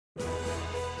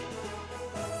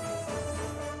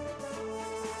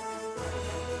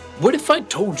What if I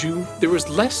told you there was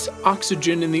less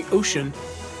oxygen in the ocean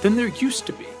than there used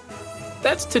to be?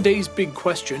 That's today's big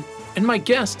question, and my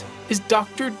guest is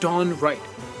Dr. Dawn Wright,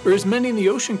 or as many in the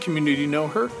ocean community know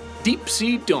her, Deep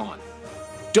Sea Dawn.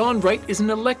 Dawn Wright is an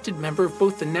elected member of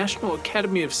both the National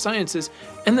Academy of Sciences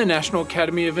and the National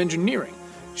Academy of Engineering.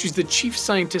 She's the chief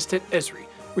scientist at Esri,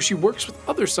 where she works with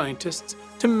other scientists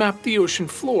to map the ocean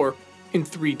floor in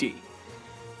 3D.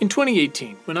 In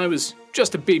 2018, when I was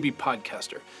just a baby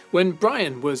podcaster, when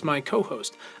Brian was my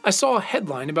co-host, I saw a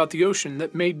headline about the ocean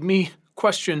that made me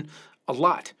question a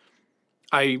lot.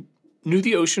 I knew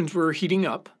the oceans were heating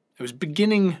up. I was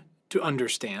beginning to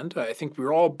understand, I think we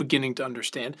were all beginning to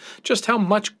understand, just how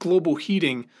much global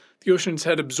heating the oceans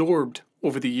had absorbed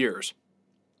over the years.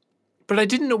 But I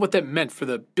didn't know what that meant for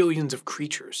the billions of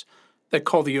creatures that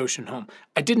call the ocean home.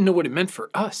 I didn't know what it meant for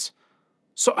us.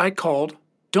 So I called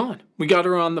Dawn. We got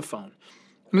her on the phone.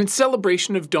 And in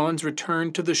celebration of Dawn's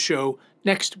return to the show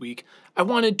next week, I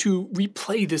wanted to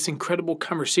replay this incredible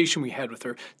conversation we had with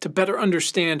her to better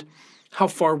understand how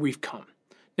far we've come.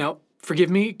 Now, forgive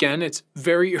me, again, it's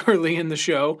very early in the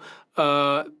show,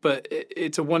 but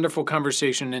it's a wonderful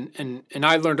conversation, and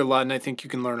I learned a lot, and I think you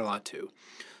can learn a lot too.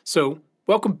 So,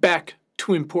 welcome back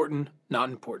to Important, Not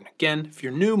Important. Again, if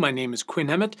you're new, my name is Quinn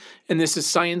Emmett, and this is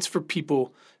Science for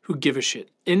People Who Give a Shit.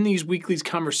 In these weekly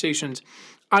conversations,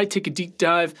 I take a deep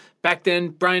dive. Back then,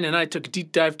 Brian and I took a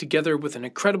deep dive together with an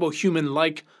incredible human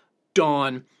like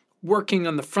Dawn, working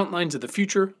on the front lines of the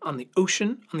future, on the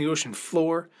ocean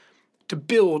floor, to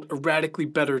build a radically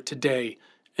better today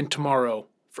and tomorrow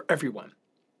for everyone.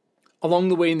 Along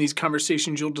the way in these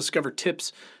conversations, you'll discover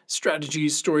tips,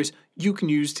 strategies, stories you can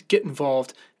use to get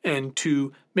involved and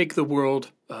to make the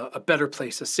world a better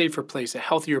place, a safer place, a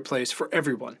healthier place for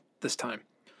everyone this time.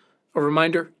 A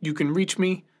reminder, you can reach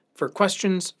me for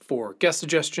questions, for guest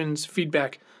suggestions,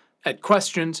 feedback at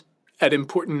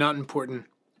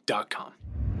questions@importantnotimportant.com.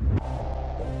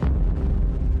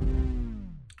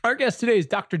 Our guest today is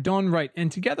Dr. Dawn Wright,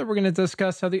 and together we're going to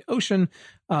discuss how the ocean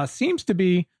seems to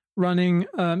be running,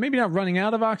 maybe not running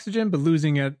out of oxygen, but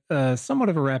losing at somewhat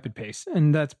of a rapid pace,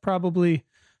 and that's probably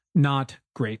not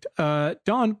great.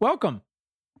 Dawn, welcome.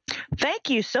 Thank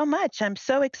you so much. I'm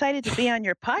so excited to be on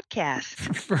your podcast.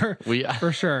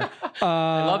 For sure.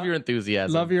 I love your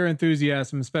enthusiasm. Love your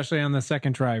enthusiasm, especially on the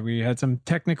second try. We had some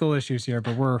technical issues here,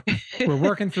 but we're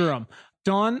working through them.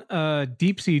 Dawn,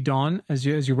 Deep Sea Dawn, as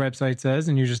your website says,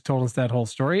 and you just told us that whole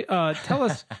story. Tell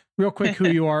us real quick who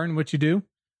you are and what you do.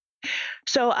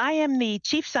 So I am the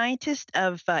chief scientist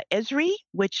of Esri,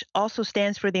 which also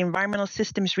stands for the Environmental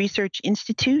Systems Research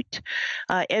Institute.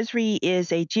 Esri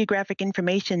is a geographic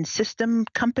information system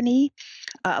company.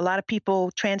 A lot of people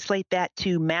translate that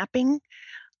to mapping,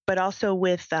 but also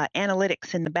with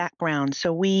analytics in the background.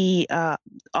 So we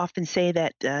often say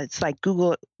that it's like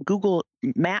Google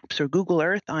Maps or Google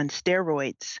Earth on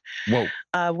steroids. Whoa.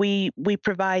 We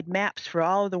provide maps for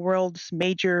all of the world's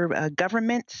major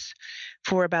governments,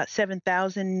 for about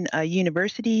 7,000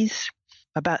 universities,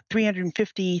 about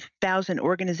 350,000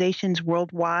 organizations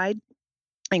worldwide,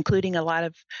 including a lot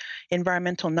of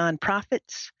environmental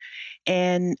nonprofits.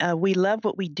 And we love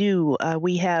what we do.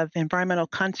 We have environmental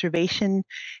conservation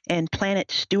and planet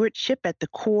stewardship at the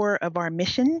core of our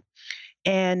mission.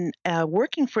 And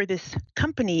working for this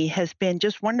company has been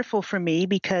just wonderful for me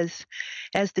because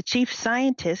as the chief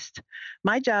scientist,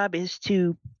 my job is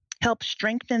to help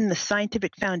strengthen the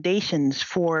scientific foundations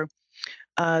for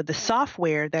the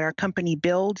software that our company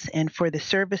builds and for the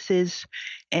services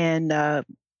and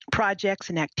projects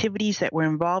and activities that we're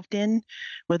involved in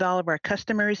with all of our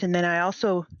customers. And then I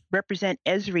also represent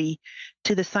Esri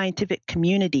to the scientific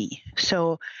community.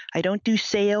 So I don't do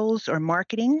sales or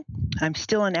marketing. I'm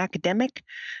still an academic.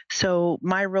 So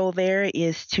my role there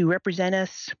is to represent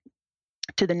us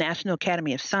to the National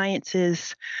Academy of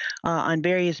Sciences on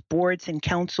various boards and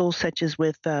councils, such as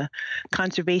with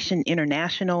Conservation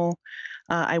International.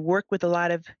 I work with a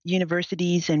lot of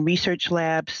universities and research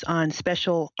labs on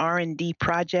special R&D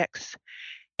projects,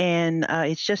 and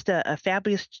it's just a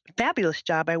fabulous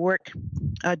job. I work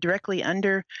directly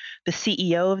under the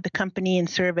CEO of the company and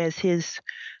serve as his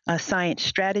science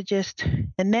strategist.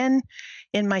 And then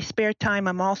in my spare time,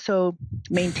 I'm also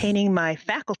maintaining my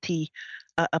faculty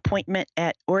appointment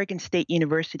at Oregon State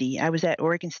University. I was at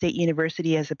Oregon State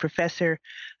University as a professor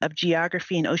of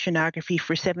geography and oceanography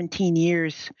for 17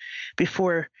 years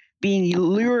before being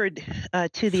lured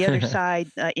to the other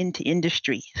side into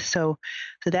industry. So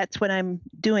that's what I'm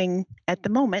doing at the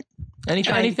moment.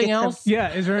 Anything else?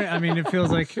 Yeah, is there? I mean, it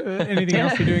feels like anything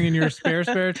else you're doing in your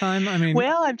spare time. I mean,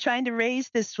 well, I'm trying to raise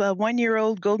this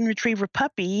 1-year-old golden retriever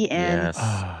puppy, and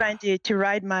trying to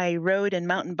ride my road and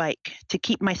mountain bike to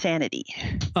keep my sanity.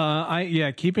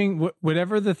 Keeping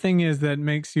whatever the thing is that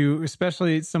makes you,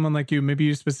 especially someone like you, maybe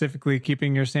you specifically,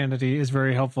 keeping your sanity is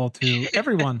very helpful to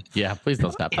everyone. Yeah, please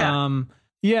don't stop that.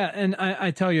 Yeah, and I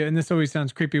tell you, and this always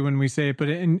sounds creepy when we say it, but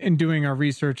in doing our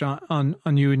research on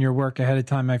you and your work ahead of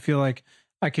time, I feel like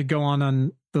I could go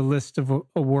on the list of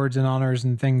awards and honors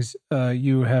and things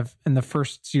you have, and the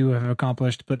firsts you have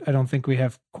accomplished, but I don't think we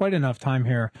have quite enough time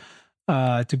here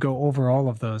to go over all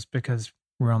of those because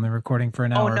we're only recording for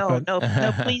an hour. No,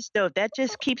 please don't. That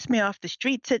just keeps me off the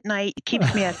streets at night. It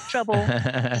keeps me out of trouble.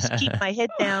 Just keep my head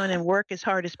down and work as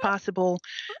hard as possible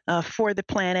for the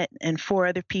planet and for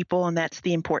other people, and that's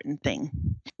the important thing.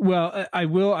 Well, I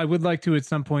would like to at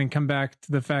some point come back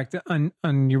to the fact that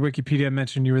on your Wikipedia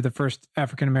mentioned you were the first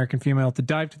African-American female to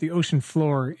dive to the ocean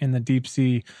floor in the deep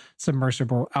sea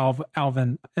submersible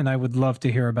Alvin, and I would love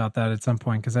to hear about that at some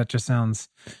point because that just sounds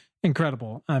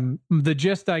incredible. The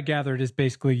gist I gathered is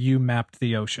basically you mapped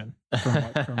the ocean from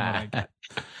what I get.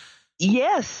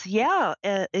 Yes, yeah.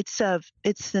 It's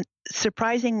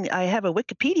surprising. I have a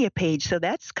Wikipedia page, so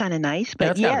that's kind of nice. But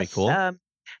that's gotta be cool.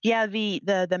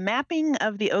 The mapping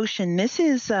of the ocean. This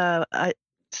is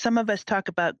some of us talk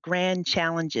about grand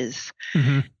challenges.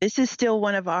 Mm-hmm. This is still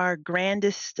one of our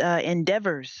grandest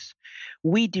endeavors.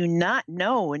 We do not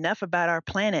know enough about our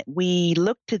planet. We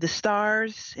look to the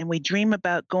stars and we dream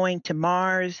about going to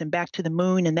Mars and back to the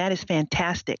moon, and that is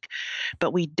fantastic.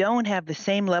 But we don't have the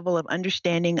same level of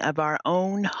understanding of our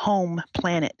own home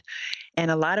planet. And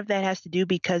a lot of that has to do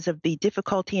because of the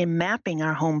difficulty in mapping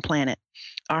our home planet.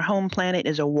 Our home planet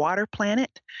is a water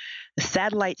planet. The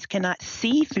satellites cannot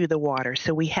see through the water,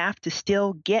 so we have to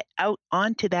still get out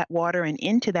onto that water and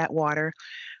into that water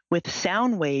with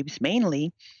sound waves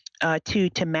mainly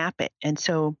to map it. And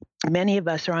so many of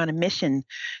us are on a mission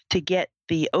to get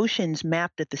the oceans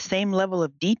mapped at the same level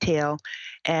of detail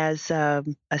as a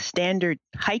standard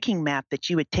hiking map that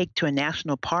you would take to a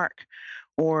national park,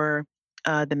 or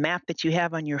the map that you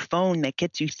have on your phone that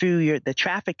gets you through the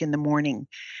traffic in the morning.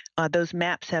 Those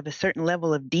maps have a certain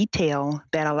level of detail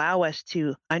that allow us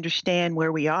to understand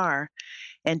where we are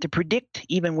and to predict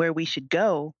even where we should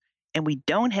go. And we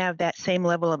don't have that same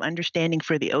level of understanding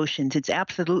for the oceans. It's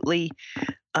absolutely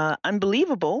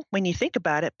unbelievable when you think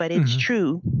about it, but it's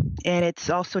true. And it's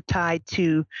also tied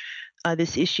to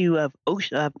this issue of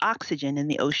oxygen in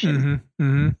the ocean. Mm-hmm.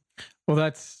 Mm-hmm. Well,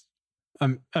 that's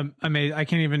I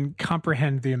can't even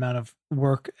comprehend the amount of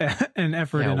work and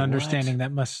effort and understanding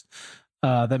that must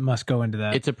go into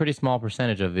that. It's a pretty small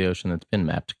percentage of the ocean that's been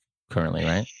mapped currently,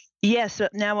 right? Yes. So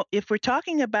now, if we're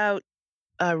talking about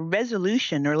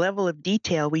resolution or level of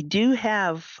detail, we do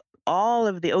have all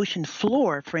of the ocean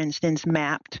floor, for instance,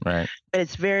 mapped, right? But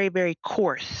it's very, very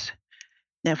coarse.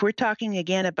 Now, if we're talking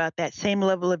again about that same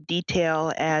level of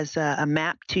detail as a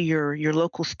map to your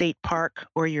local state park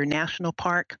or your national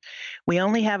park, we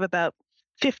only have about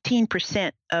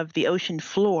 15% of the ocean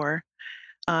floor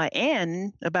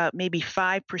and about maybe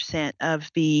 5%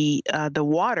 of the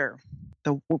water.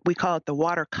 We call it the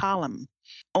water column.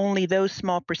 Only those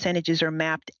small percentages are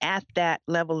mapped at that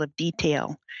level of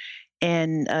detail.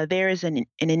 And there is an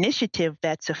initiative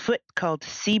that's afoot called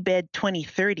Seabed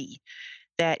 2030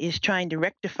 that is trying to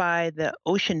rectify the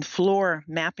ocean floor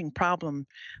mapping problem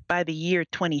by the year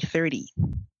 2030.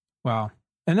 Wow.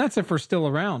 And that's if we're still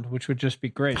around, which would just be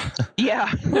great. Yeah.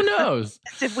 Who knows?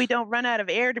 That's if we don't run out of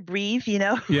air to breathe, you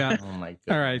know? Yeah. Oh my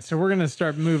God. All right. So we're going to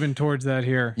start moving towards that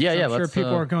here. Yeah, so I'm sure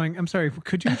people are going, I'm sorry,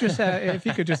 could you just, if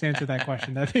you could just answer that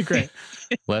question, that'd be great.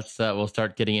 We'll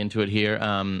start getting into it here.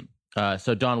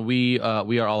 So Don, we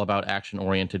are all about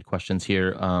action-oriented questions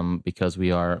here because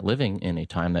we are living in a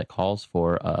time that calls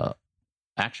for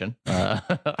action. So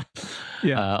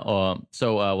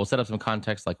we'll set up some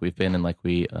context like we've been and like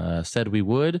we said we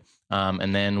would,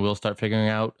 and then we'll start figuring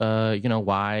out,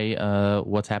 why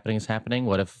what's happening is happening.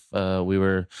 What if we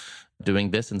were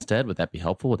doing this instead? Would that be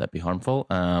helpful? Would that be harmful?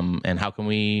 And how can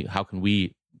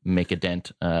we make a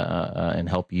dent and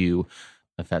help you,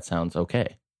 if that sounds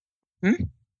okay?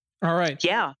 All right.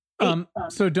 Yeah.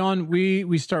 So Dawn,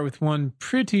 we start with one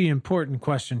pretty important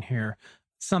question here.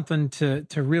 Something to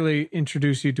really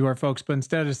introduce you to our folks, but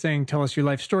instead of saying, tell us your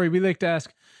life story, we like to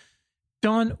ask,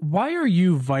 Dawn, why are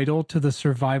you vital to the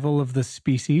survival of the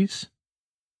species?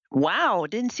 Wow,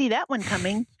 didn't see that one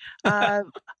coming. I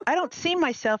don't see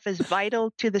myself as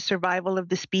vital to the survival of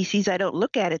the species. I don't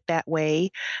look at it that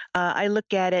way. I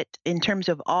look at it in terms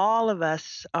of all of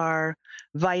us are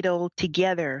vital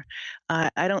together.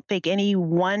 I don't think any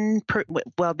one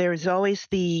well, there's always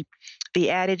the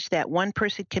adage that one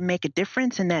person can make a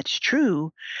difference, and that's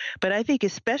true. But I think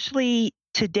especially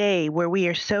today, where we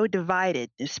are so divided,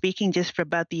 speaking just for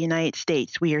about the United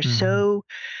States, we are so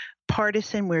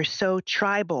partisan, we're so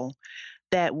tribal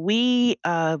that we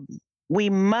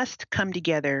must come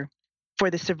together for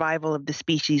the survival of the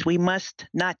species. We must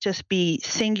not just be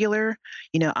singular,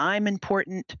 I'm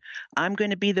important, I'm going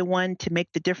to be the one to make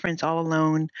the difference all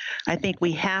alone. I think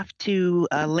we have to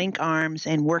link arms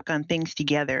and work on things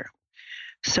together.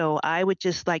 So I would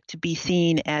just like to be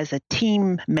seen as a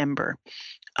team member,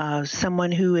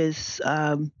 someone who is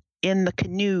in the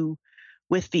canoe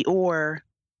with the oar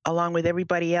along with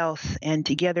everybody else, and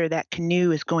together that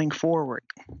canoe is going forward.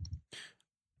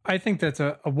 I think that's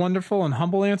a wonderful and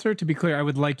humble answer. To be clear, I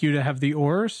would like you to have the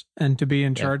oars and to be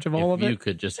in charge of all of it. If you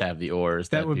could just have the oars,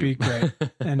 that would be great.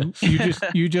 And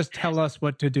you just tell us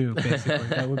what to do, basically.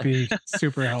 That would be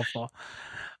super helpful.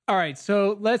 All right,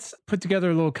 so let's put together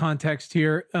a little context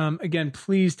here. Again,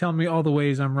 please tell me all the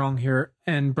ways I'm wrong here.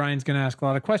 And Brian's going to ask a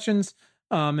lot of questions.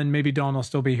 And maybe Dawn will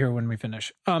still be here when we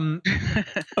finish.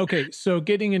 Okay, so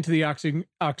getting into the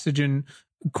oxygen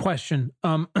question,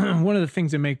 one of the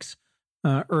things that makes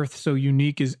Earth so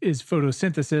unique is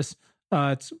photosynthesis.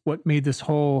 It's what made this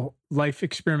whole life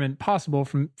experiment possible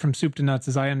from soup to nuts,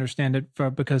 as I understand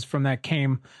it, because from that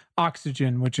came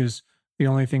oxygen, which is the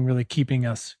only thing really keeping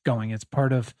us going. It's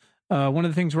part of one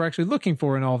of the things we're actually looking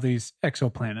for in all these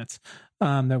exoplanets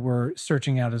that we're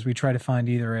searching out as we try to find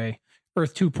either a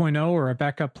Earth 2.0 or a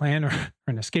backup plan or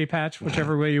an escape hatch,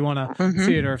 whichever way you want to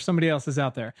see it, or if somebody else is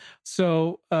out there.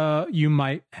 So you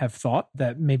might have thought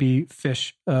that maybe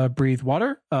fish breathe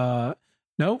water.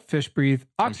 No, fish breathe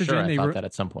oxygen. I'm sure I thought that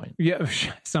at some point. Yeah,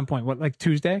 at some point. What, like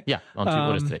Tuesday? Yeah,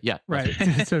 what is today? Yeah. Right,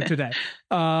 so today.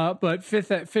 But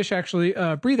fish actually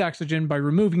breathe oxygen by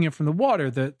removing it from the water.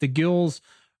 The gills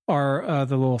are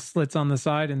the little slits on the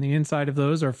side, and the inside of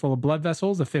those are full of blood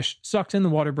vessels. The fish sucks in the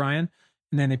water, Brian,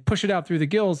 and then they push it out through the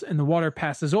gills, and the water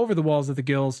passes over the walls of the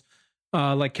gills,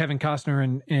 like Kevin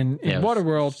Costner in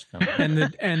Waterworld,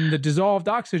 and the dissolved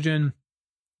oxygen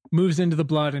moves into the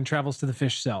blood and travels to the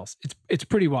fish cells. It's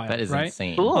pretty wild. That is right?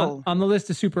 insane. Cool. On the list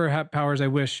of superpowers I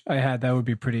wish I had, that would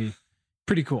be pretty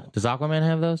cool. Does Aquaman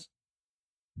have those?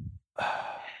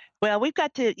 Well, we've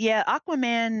got to,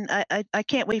 Aquaman, I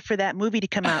can't wait for that movie to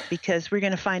come out because we're going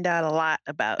to find out a lot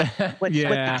about what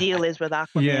the deal is with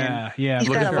Aquaman. Yeah. He's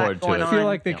got a lot going on. I feel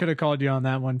like they could have called you on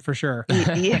that one for sure.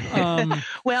 Yeah.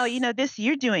 Well,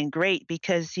 you're doing great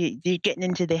because you're getting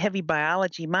into the heavy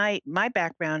biology. My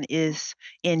background is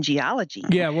in geology.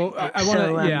 Yeah, well,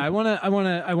 I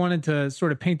wanted to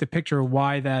sort of paint the picture of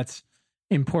why that's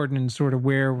important and sort of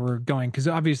where we're going, because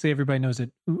obviously everybody knows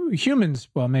that humans,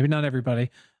 well, maybe not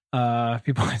everybody,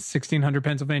 people in 1600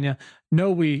 Pennsylvania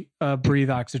know we breathe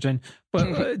oxygen.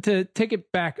 But to take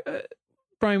it back,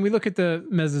 Brian, we look at the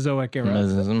Mesozoic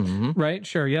era, right?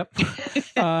 Sure, yep.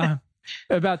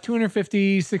 About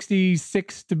 250,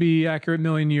 66 to be accurate,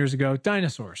 million years ago,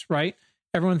 dinosaurs, right?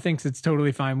 Everyone thinks it's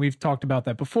totally fine. We've talked about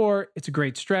that before. It's a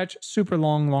great stretch, super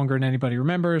long, longer than anybody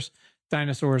remembers.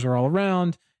 Dinosaurs are all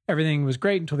around. Everything was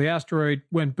great until the asteroid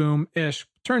went boom-ish.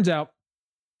 Turns out,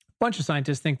 a bunch of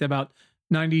scientists think that about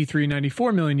 93,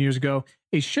 94 million years ago,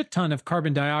 a shit ton of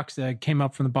carbon dioxide came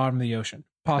up from the bottom of the ocean,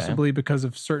 possibly because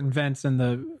of certain vents and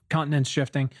the continents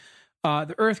shifting.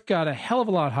 The Earth got a hell of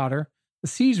a lot hotter. The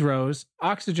seas rose.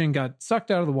 Oxygen got sucked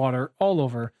out of the water all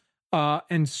over.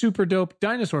 And super dope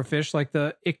dinosaur fish like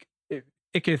the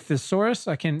Ichthyosaurus.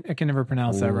 I can never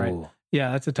pronounce that right.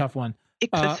 Yeah, that's a tough one.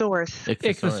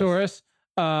 Ichthyosaurus,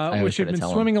 which had been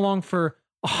swimming along for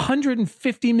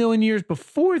 150 million years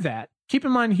before that. Keep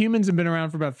in mind, humans have been around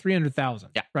for about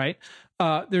 300,000, right?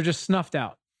 They're just snuffed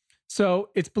out. So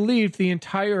it's believed the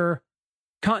entire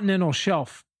continental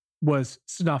shelf was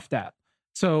snuffed out.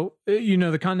 So,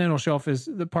 the continental shelf is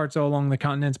the parts all along the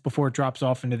continents before it drops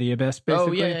off into the abyss,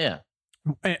 basically. Oh,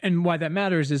 yeah. And why that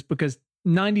matters is because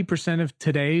 90% of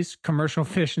today's commercial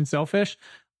fish and shellfish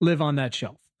live on that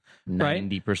shelf.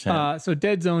 90%. Right? So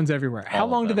dead zones everywhere. How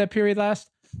long did that period last?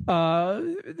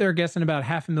 They're guessing about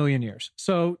 500,000 years.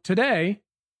 So today,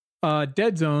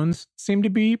 dead zones seem to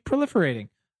be proliferating,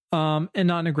 and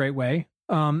not in a great way.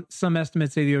 Some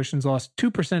estimates say the ocean's lost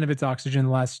 2% of its oxygen in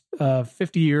the last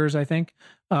 50 years, I think.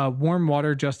 Warm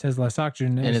water just has less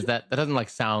oxygen. And is that doesn't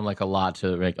sound like a lot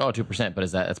to 2%,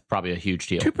 but that's probably a huge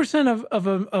deal. 2%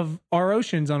 of our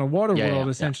oceans on a water world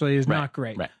essentially is not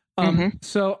great. Right.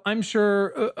 So I'm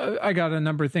sure I got a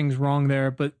number of things wrong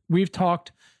there, but we've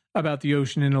talked about the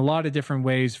ocean in a lot of different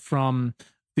ways, from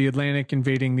the Atlantic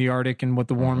invading the Arctic and what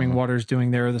the warming water is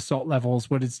doing there, the salt levels,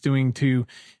 what it's doing to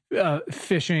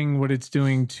fishing, what it's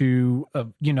doing to,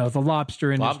 the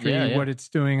lobster industry, what it's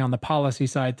doing on the policy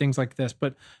side, things like this.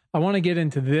 But I want to get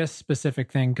into this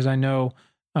specific thing because I know,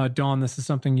 Dawn, this is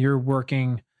something you're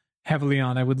working heavily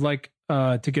on. I would like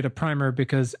to get a primer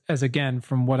because, as again,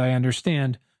 from what I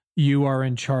understand, you are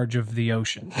in charge of the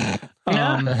ocean.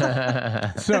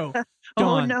 So,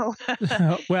 Dawn, oh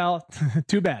no. well,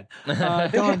 too bad.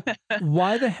 Dawn,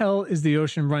 why the hell is the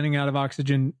ocean running out of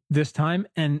oxygen this time?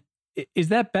 And is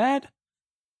that bad?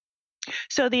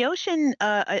 So the ocean,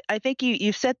 I think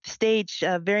you've set the stage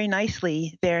very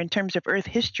nicely there in terms of Earth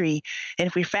history. And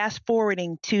if we're fast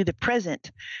forwarding to the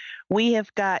present, we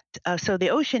have got, so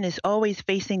the ocean is always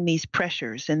facing these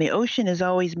pressures, and the ocean is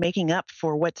always making up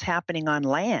for what's happening on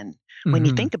land when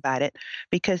you think about it,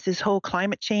 because this whole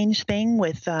climate change thing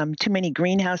with too many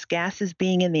greenhouse gases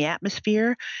being in the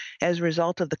atmosphere as a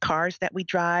result of the cars that we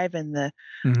drive and the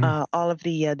all of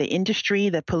the industry,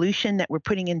 the pollution that we're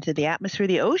putting into the atmosphere,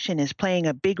 the ocean is playing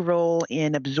a big role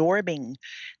in absorbing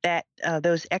that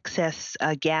those excess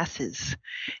gases.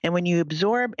 And when you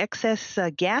absorb excess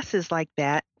gases like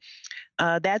that,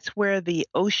 that's where the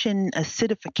ocean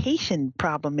acidification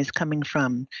problem is coming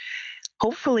from.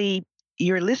 Hopefully,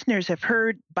 your listeners have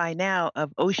heard by now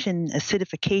of ocean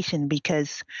acidification,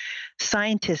 because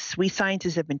we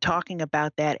scientists have been talking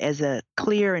about that as a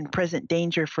clear and present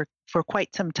danger for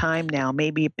quite some time now,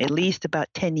 maybe at least about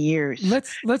 10 years.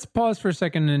 Let's pause for a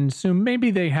second and assume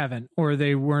maybe they haven't, or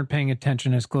they weren't paying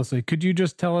attention as closely. Could you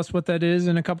just tell us what that is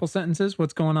in a couple sentences?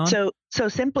 What's going on? So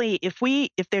simply,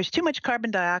 if there's too much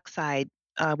carbon dioxide,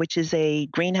 which is a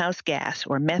greenhouse gas,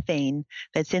 or methane,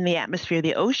 that's in the atmosphere,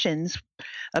 the oceans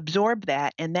absorb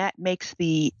that, and that makes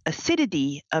the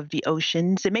acidity of the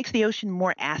oceans, it makes the ocean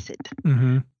more acid.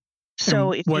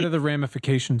 So what are the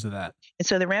ramifications of that? And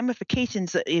so the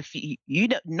ramifications, if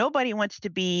nobody wants to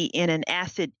be in an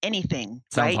acid anything,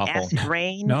 Sounds right? awful. Acid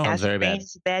rain. No, acid very rain bad.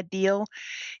 is a bad deal.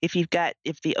 If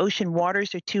the ocean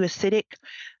waters are too acidic,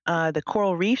 the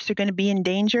coral reefs are going to be in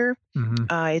danger.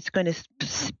 It's going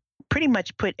to pretty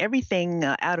much put everything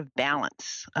out of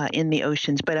balance in the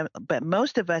oceans. But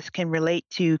most of us can relate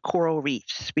to coral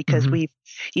reefs because we've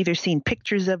either seen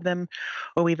pictures of them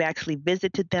or we've actually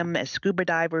visited them as scuba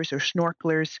divers or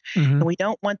snorkelers. And we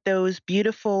don't want those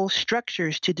beautiful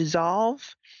structures to dissolve.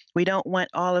 We don't want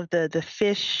all of the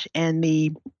fish and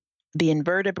the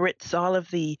invertebrates, all of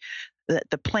the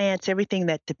plants, everything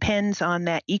that depends on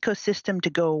that ecosystem to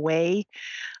go away.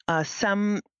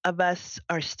 Some of us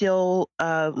are still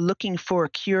looking for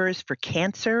cures for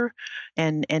cancer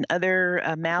and other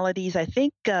maladies. I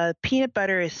think peanut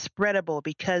butter is spreadable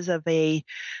because of a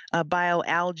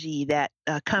bioalgae that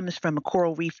comes from a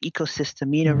coral reef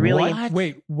ecosystem. Really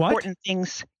important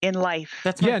things in life.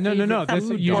 That's no.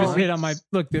 You just hit on my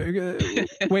look.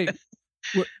 Wait,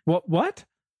 what?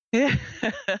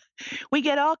 We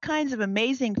get all kinds of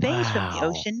amazing things from the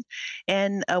ocean.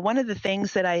 And one of the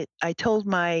things that I told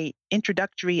my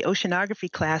introductory oceanography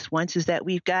class once is that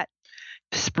we've got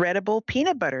spreadable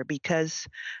peanut butter because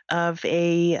of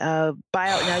a now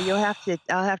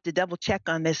I'll have to double check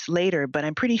on this later, but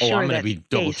I'm pretty sure I'm going to be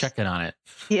double checking on it.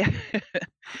 Yeah.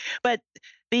 But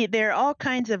there are all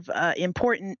kinds of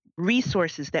important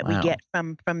resources that we get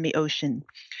from the ocean.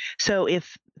 So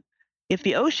if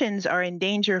the oceans are in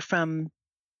danger from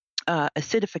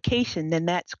acidification, then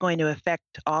that's going to affect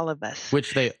all of us.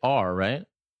 Which they are, right?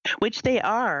 Which they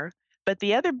are. But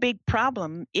the other big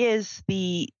problem is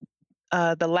the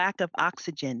lack of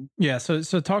oxygen. Yeah. So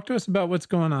talk to us about what's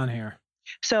going on here.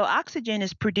 So oxygen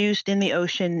is produced in the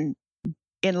ocean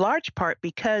in large part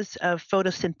because of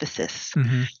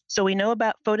photosynthesis. So we know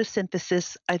about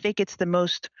photosynthesis. I think it's the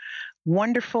most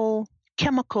wonderful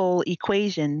chemical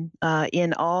equation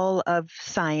in all of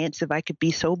science, if I could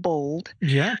be so bold.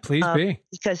 Yeah, please be.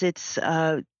 Because it's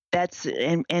and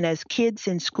as kids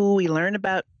in school, we learn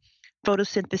about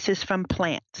photosynthesis from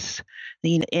plants.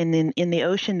 In the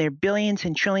ocean, there are billions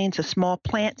and trillions of small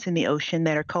plants in the ocean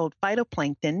that are called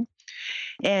phytoplankton,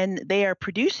 and they are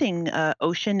producing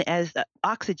ocean as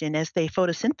oxygen as they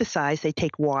photosynthesize. They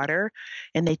take water,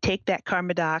 and they take that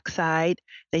carbon dioxide.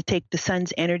 They take the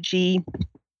sun's energy.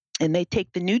 And they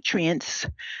take the nutrients,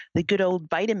 the good old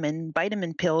vitamin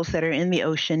pills that are in the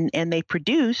ocean, and they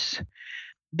produce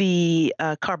the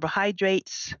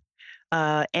carbohydrates,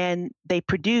 and they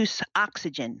produce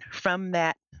oxygen from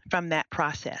that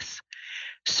process.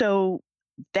 So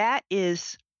that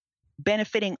is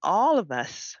benefiting all of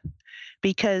us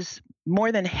because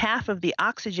more than half of the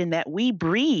oxygen that we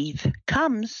breathe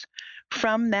comes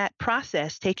from that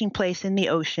process taking place in the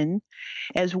ocean,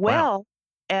 as well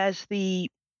as the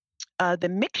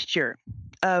mixture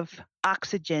of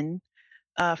oxygen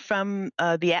from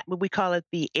we call it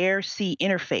the air-sea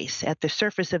interface at the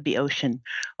surface of the ocean.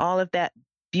 All of that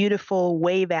beautiful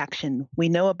wave action. We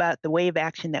know about the wave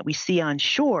action that we see on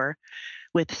shore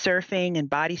with surfing and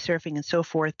body surfing and so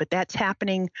forth, but that's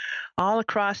happening all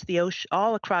across the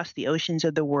oceans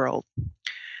of the world.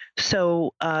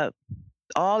 So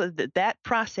all of that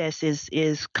process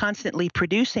is constantly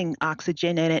producing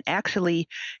oxygen, and it actually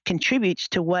contributes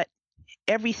to what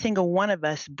every single one of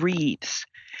us breathes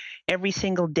every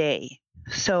single day.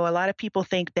 So a lot of people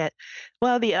think that,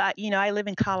 well, I live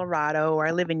in Colorado or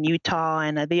I live in Utah,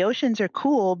 and the oceans are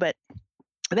cool, but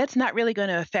that's not really going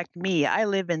to affect me. I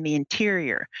live in the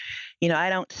interior. I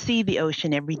don't see the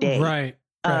ocean every day. Right.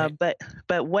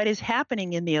 But what is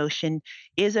happening in the ocean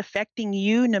is affecting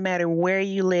you no matter where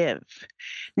you live.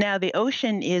 Now, the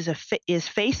ocean is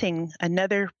facing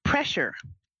another pressure.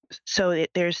 So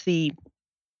there's the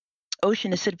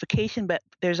ocean acidification, but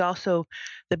there's also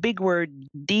the big word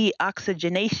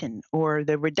deoxygenation, or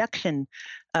the reduction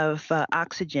of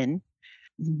oxygen,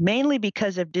 mainly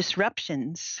because of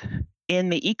disruptions in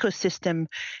the ecosystem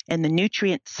and the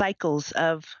nutrient cycles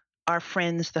of our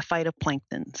friends, the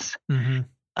phytoplanktons,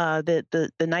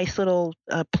 the nice little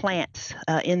plants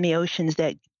in the oceans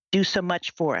that do so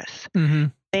much for us.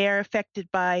 They are affected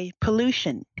by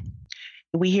pollution.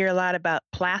 We hear a lot about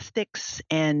plastics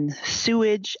and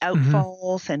sewage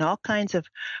outfalls and all kinds of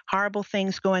horrible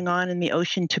things going on in the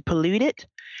ocean to pollute it.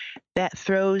 That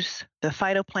throws the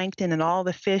phytoplankton and all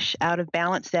the fish out of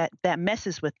balance. That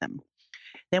messes with them.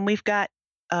 Then we've got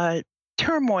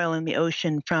turmoil in the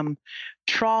ocean from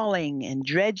trawling and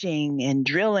dredging and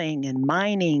drilling and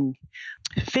mining,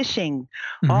 fishing.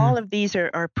 All of these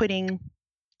are putting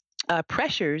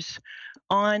pressures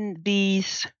on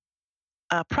these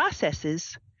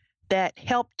processes that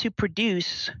help to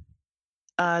produce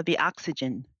the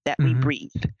oxygen that we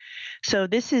breathe. So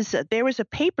there was a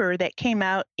paper that came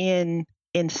out in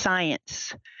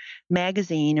Science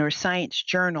magazine or Science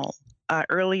Journal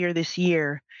earlier this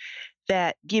year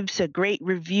that gives a great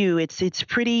review. It's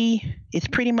pretty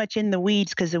much in the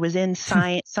weeds because it was in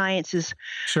Science. Science is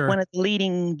one of the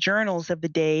leading journals of the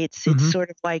day. It's sort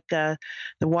of like the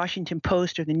Washington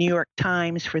Post or the New York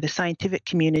Times for the scientific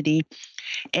community.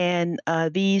 And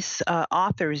these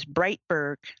authors,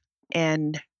 Brightberg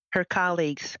and her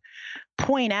colleagues,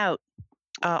 point out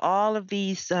all of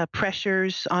these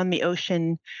pressures on the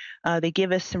ocean. They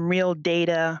give us some real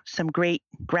data, some great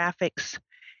graphics.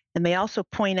 And they also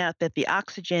point out that the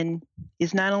oxygen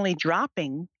is not only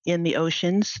dropping in the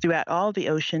oceans, throughout all the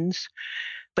oceans,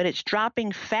 but it's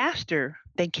dropping faster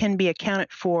than can be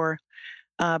accounted for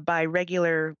by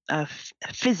regular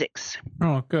physics.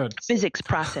 Oh, good. Physics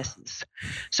processes.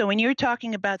 So when you're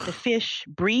talking about the fish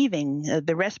breathing,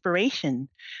 the respiration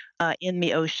in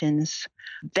the oceans,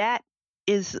 that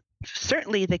is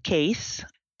certainly the case.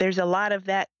 There's a lot of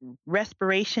that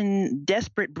respiration,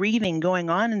 desperate breathing going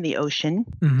on in the ocean,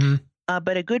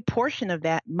 but a good portion of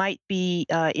that might be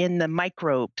in the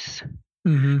microbes.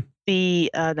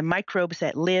 The microbes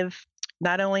that live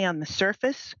not only on the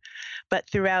surface, but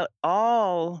throughout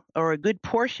all or a good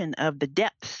portion of the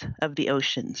depths of the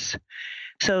oceans.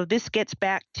 So this gets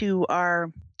back to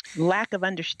our lack of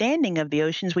understanding of the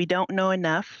oceans. We don't know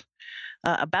enough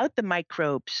about the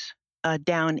microbes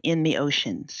down in the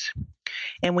oceans.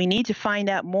 And we need to find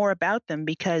out more about them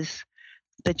because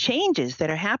the changes that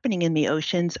are happening in the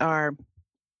oceans are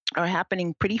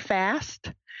happening pretty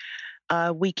fast.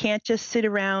 We can't just sit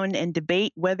around and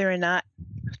debate whether or not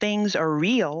things are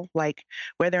real, like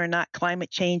whether or not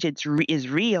climate change is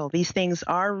real. These things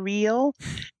are real.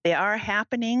 They are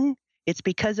happening. It's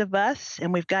because of us,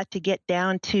 and we've got to get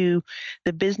down to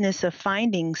the business of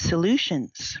finding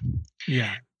solutions.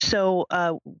 Yeah. So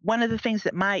one of the things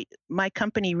that my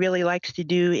company really likes to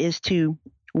do is to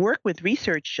work with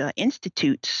research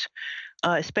institutes,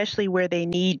 especially where they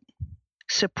need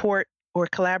support or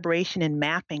collaboration in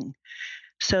mapping.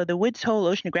 So the Woods Hole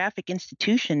Oceanographic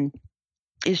Institution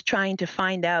is trying to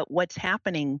find out what's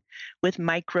happening with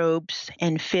microbes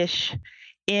and fish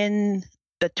in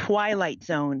the twilight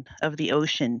zone of the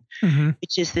ocean,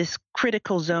 which is this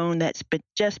critical zone that's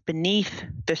just beneath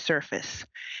the surface.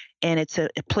 And it's a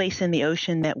place in the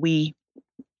ocean that we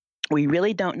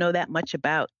really don't know that much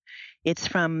about. It's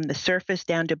from the surface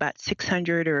down to about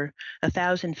 600 or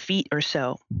 1,000 feet or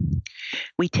so.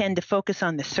 We tend to focus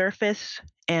on the surface,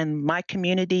 and my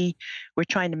community, we're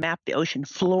trying to map the ocean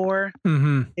floor.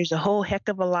 There's a whole heck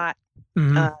of a lot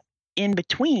in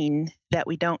between that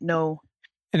we don't know.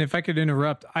 And if I could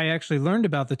interrupt, I actually learned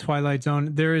about the Twilight Zone.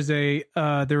 There is there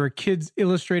were kids'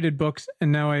 illustrated books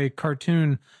and now a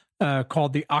cartoon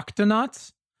called the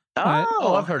Octonauts.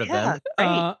 I've heard of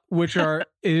them. Which it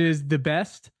is the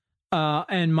best.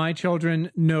 And my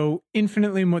children know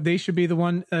infinitely more. They should be the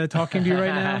one talking to you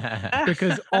right now,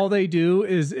 because all they do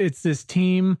is it's this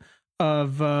team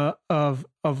of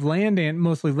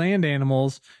mostly land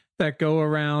animals that go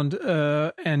around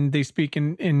and they speak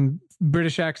in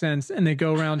British accents, and they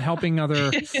go around helping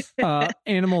other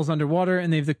animals underwater,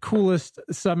 and they have the coolest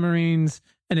submarines.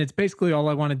 And it's basically all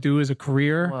I want to do as a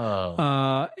career.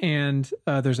 And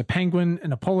there's a penguin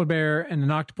and a polar bear and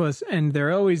an octopus, and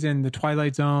they're always in the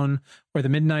Twilight Zone or the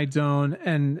Midnight Zone.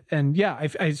 And yeah,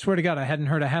 I swear to God, I hadn't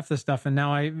heard of half this stuff, and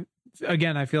now I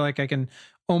feel like I can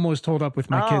almost hold up with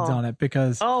my kids on it,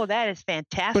 because that is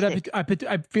fantastic. But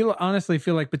I honestly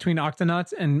feel like between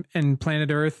Octonauts and Planet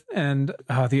Earth and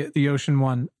the ocean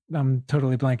one, I'm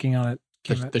totally blanking on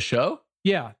it. The show.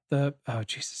 Yeah,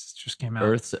 Jesus, it just came out.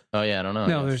 Earth's. Oh yeah, I don't know.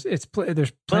 No, there's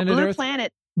Planet Blue Earth.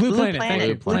 Planet. Blue Planet. Thank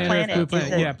you. Blue Planet. Blue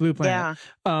Planet. Yeah, Blue Planet.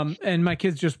 Yeah. And my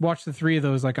kids just watched the 3 of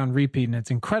those like on repeat, and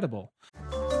it's incredible.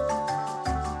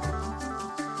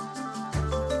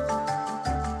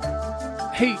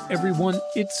 Hey everyone,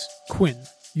 it's Quinn,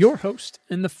 your host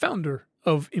and the founder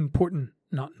of Important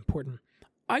Not Important.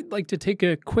 I'd like to take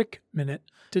a quick minute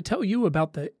to tell you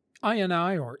about the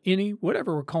INI, or INI,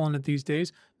 whatever we're calling it these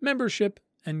days, membership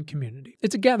and community.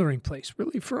 It's a gathering place,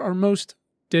 really, for our most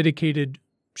dedicated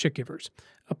shit givers.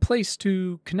 A place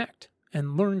to connect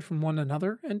and learn from one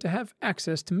another, and to have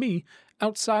access to me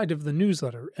outside of the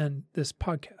newsletter and this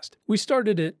podcast. We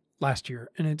started it last year,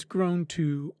 and it's grown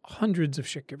to hundreds of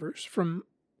shit givers from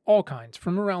all kinds,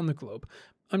 from around the globe.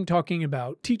 I'm talking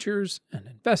about teachers and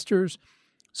investors,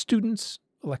 students,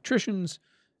 electricians,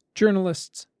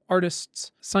 journalists,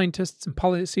 artists, scientists, and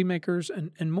policymakers,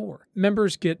 and more.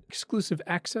 Members get exclusive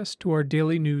access to our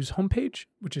daily news homepage,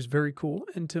 which is very cool,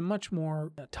 and to much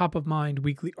more top-of-mind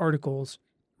weekly articles,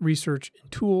 research,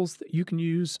 and tools that you can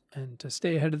use and to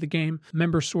stay ahead of the game,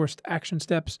 member-sourced action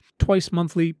steps, twice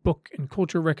monthly book and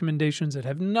culture recommendations that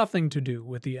have nothing to do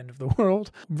with the end of the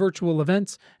world, virtual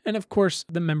events, and of course,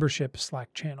 the membership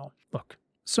Slack channel. Look,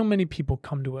 so many people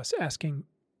come to us asking,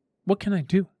 what can I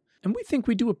do? And we think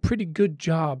we do a pretty good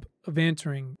job of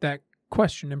answering that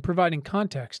question and providing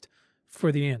context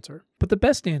for the answer. But the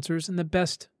best answers and the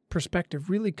best perspective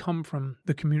really come from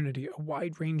the community, a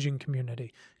wide-ranging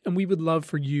community. And we would love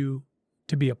for you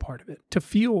to be a part of it, to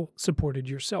feel supported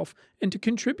yourself, and to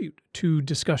contribute to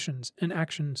discussions and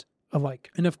actions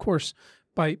alike. And of course,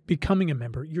 by becoming a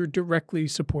member, you're directly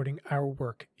supporting our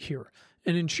work here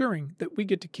and ensuring that we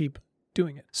get to keep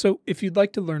doing it. So if you'd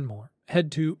like to learn more, head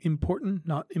to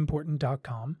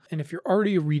importantnotimportant.com. And if you're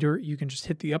already a reader, you can just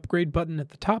hit the upgrade button at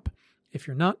the top. If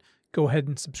you're not, go ahead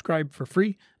and subscribe for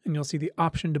free, and you'll see the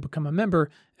option to become a member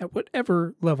at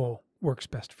whatever level works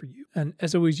best for you. And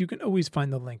as always, you can always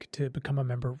find the link to become a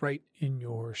member right in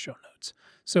your show notes.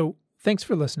 So thanks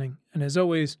for listening. And as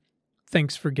always,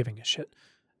 thanks for giving a shit.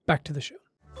 Back to the show.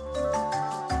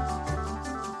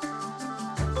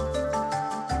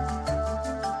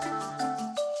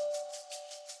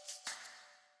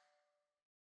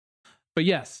 But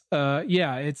yes,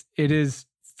 it is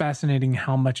fascinating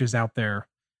how much is out there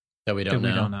that we don't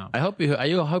know. I hope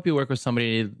you work with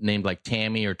somebody named like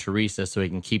Tammy or Teresa, so we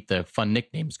can keep the fun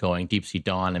nicknames going. Deep Sea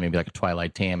Dawn, and maybe like a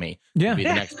Twilight Tammy. Yeah, be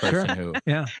the next person who.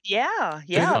 Yeah. On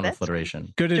the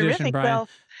alliteration. Good addition, terrific. Brian. Well,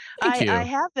 Thank you. I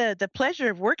have the pleasure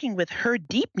of working with her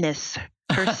deepness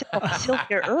herself,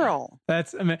 Sylvia Earle.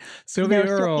 Sylvia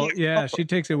Earle. Yeah, she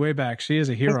takes it way back. She is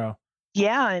a hero.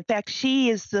 Yeah, in fact, she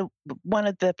is one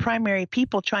of the primary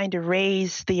people trying to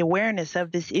raise the awareness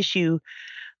of this issue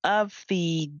of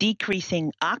the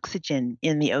decreasing oxygen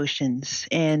in the oceans.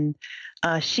 And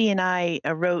she and I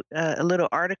wrote a little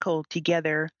article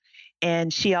together,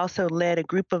 and she also led a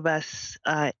group of us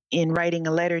in writing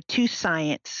a letter to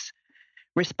Science,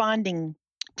 responding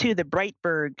to the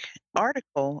Brightberg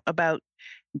article about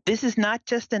this is not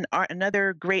just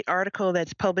another great article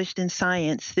that's published in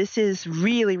Science. This is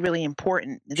really, really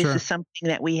important. This is something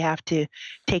that we have to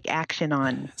take action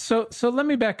on. So let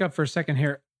me back up for a second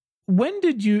here. When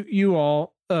did you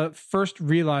all first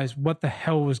realize what the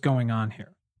hell was going on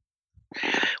here?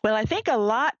 Well, I think a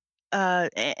lot,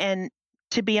 and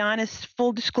to be honest,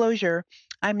 full disclosure,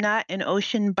 I'm not an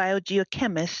ocean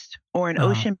biogeochemist or an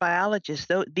ocean biologist.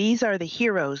 Though these are the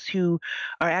heroes who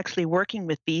are actually working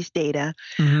with these data.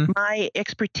 Mm-hmm. My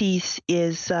expertise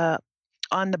is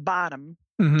on the bottom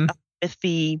with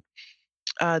the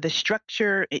the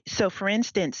structure. So, for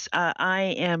instance,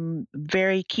 I am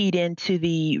very keyed into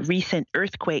the recent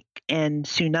earthquake and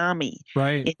tsunami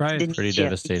in Pretty Indonesia, because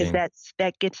devastating.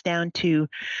 that gets down to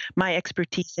my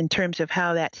expertise in terms of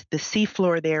how that's the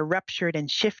seafloor there ruptured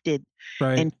and shifted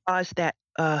Right. and caused that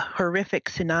horrific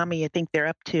tsunami. I think they're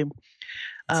up to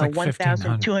It's like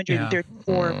 1,500. Yeah.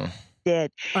 1,234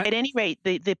 dead. At any rate,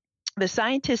 the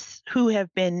scientists who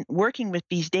have been working with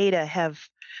these data have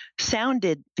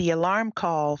sounded the alarm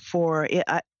call for,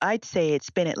 I'd say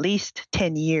it's been at least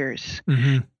 10 years.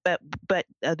 Mm-hmm. But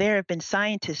there have been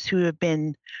scientists who have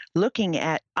been looking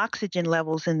at oxygen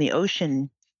levels in the ocean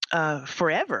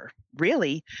forever,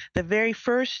 really. The very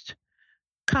first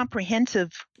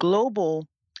comprehensive global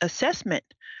assessment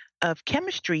of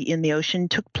chemistry in the ocean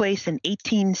took place in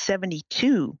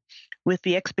 1872 with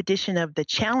the expedition of the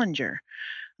Challenger.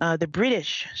 The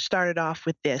British started off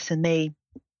with this, and the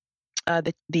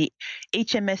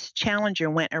HMS Challenger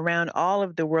went around all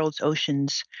of the world's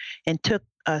oceans and took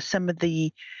some of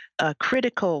the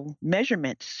critical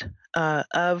measurements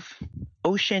of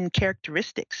ocean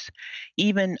characteristics,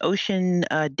 even ocean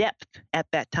depth at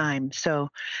that time. So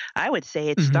I would say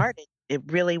it started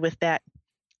really with that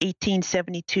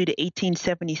 1872 to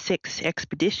 1876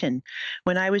 expedition.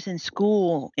 When I was in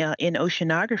school in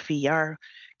oceanography, our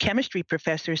chemistry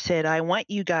professor said, I want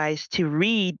you guys to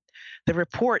read the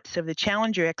reports of the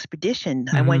Challenger expedition.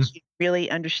 I want you to really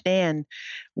understand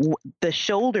the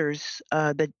shoulders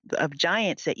of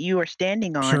giants that you are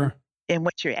standing on and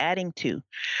what you're adding to.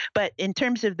 But in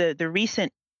terms of the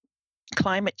recent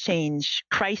climate change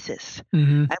crisis, I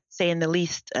would say in at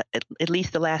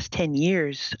least the last 10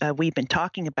 years, we've been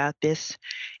talking about this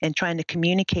and trying to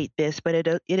communicate this, but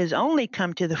it has only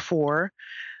come to the fore,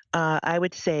 I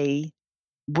would say,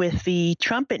 with the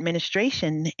Trump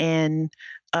administration and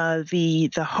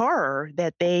the horror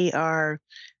that they are.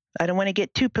 I don't want to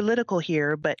get too political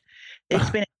here, but it's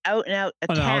been an out and out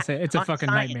attack. I'll say it's a fucking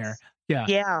science. nightmare.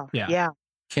 Yeah.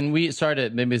 Can we start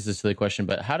at, maybe this is a silly question,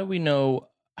 but how do we know,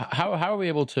 how are we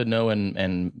able to know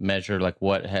and measure like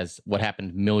what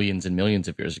happened millions and millions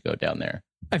of years ago down there?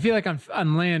 I feel like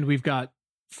on land we've got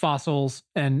fossils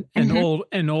and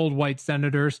old white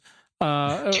senators,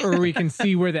 or we can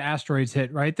see where the asteroids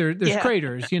hit. Right there's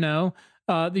craters, the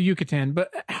Yucatan.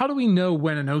 But how do we know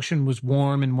when an ocean was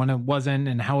warm and when it wasn't,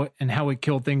 and how it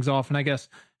killed things off? And I guess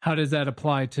how does that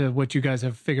apply to what you guys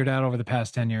have figured out over the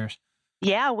past 10 years?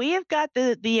 Yeah, we have got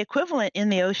the equivalent in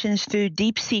the oceans through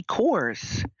deep sea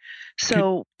cores.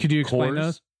 So could you explain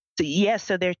those? Yes,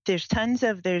 so there's tons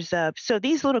of so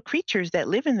these little creatures that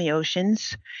live in the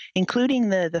oceans, including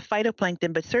the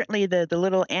phytoplankton, but certainly the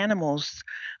little animals,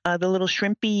 the little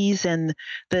shrimpies and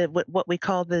what we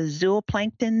call the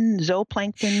zooplankton.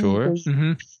 Sure.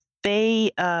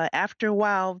 They after a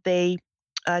while they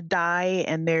die,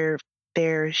 and their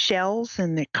shells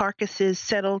and their carcasses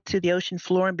settle to the ocean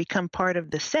floor and become part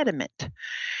of the sediment.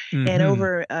 And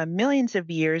over millions of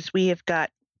years, we have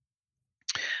got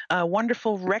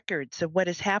wonderful records of what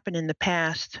has happened in the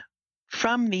past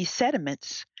from these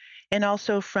sediments and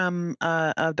also from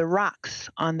the rocks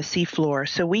on the seafloor.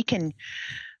 So we can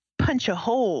punch a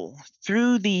hole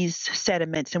through these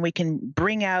sediments and we can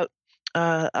bring out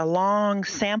a long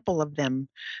sample of them.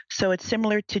 So it's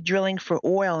similar to drilling for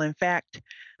oil. In fact,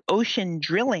 ocean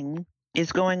drilling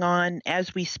is going on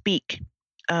as we speak.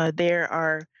 There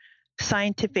are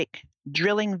scientific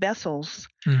drilling vessels.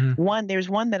 There's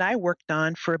one that I worked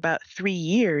on for about 3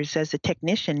 years as a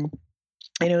technician,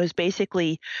 and it was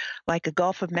basically like a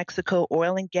Gulf of Mexico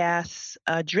oil and gas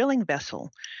drilling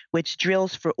vessel, which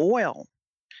drills for oil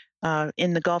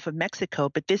in the Gulf of Mexico.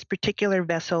 But this particular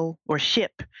vessel or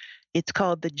ship, it's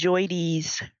called the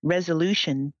Joides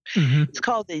Resolution. It's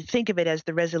called, think of it as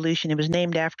the Resolution. It was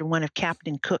named after one of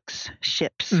Captain Cook's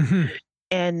ships.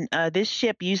 And this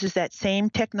ship uses that same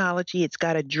technology. It's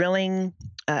got a drilling,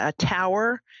 a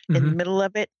tower in the middle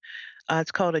of it.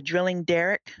 It's called a drilling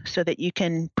derrick, so that you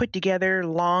can put together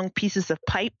long pieces of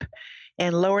pipe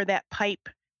and lower that pipe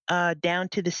down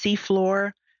to the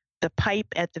seafloor. The pipe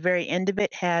at the very end of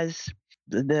it has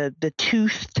the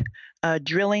toothed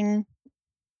drilling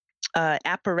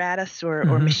apparatus or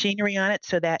machinery on it,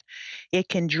 so that it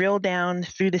can drill down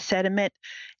through the sediment.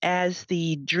 As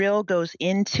the drill goes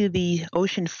into the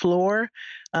ocean floor,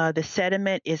 the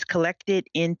sediment is collected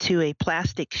into a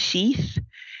plastic sheath,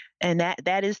 and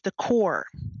that is the core.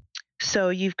 So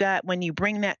you've got, when you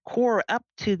bring that core up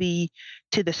to the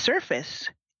surface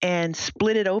and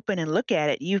split it open and look at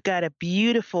it, you've got a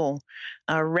beautiful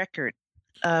record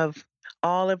of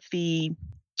all of the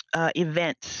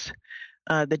events,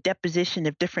 the deposition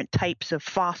of different types of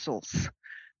fossils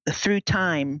through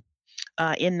time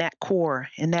in that core,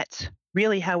 and that's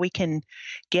really how we can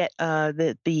get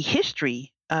the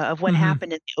history of what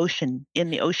happened in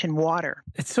the ocean water.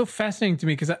 It's so fascinating to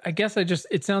me because I guess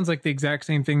it sounds like the exact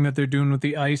same thing that they're doing with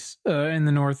the ice in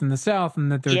the north and the south,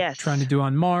 and that they're trying to do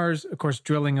on Mars. Of course,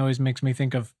 drilling always makes me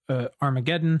think of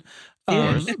Armageddon.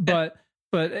 But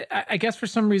I guess for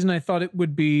some reason I thought it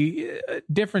would be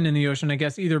different in the ocean. I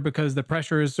guess either because the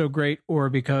pressure is so great, or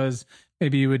because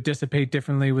maybe you would dissipate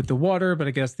differently with the water. But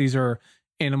I guess these are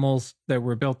animals that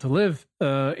were built to live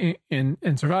and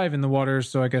survive in the waters,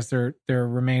 so I guess their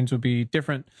remains would be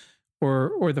different,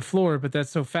 or the floor. But that's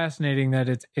so fascinating that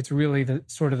it's really the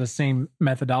sort of the same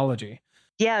methodology.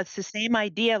 Yeah, it's the same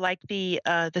idea, like the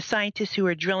scientists who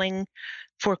are drilling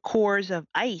for cores of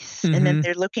ice, and then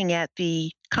they're looking at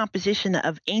the composition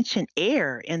of ancient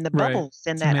air in the bubbles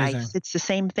in that ice. It's the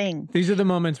same thing. These are the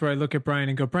moments where I look at Brian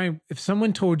and go, Brian, if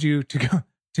someone told you to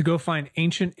go find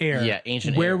ancient air,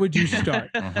 where would you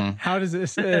start? How does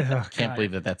this? Can't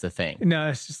believe that's a thing. No,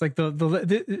 it's just like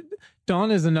the Dawn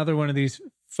is another one of these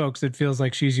folks that feels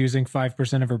like she's using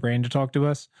 5% of her brain to talk to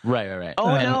us. Right.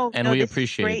 Oh, and we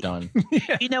appreciate it, Dawn.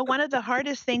 You know, one of the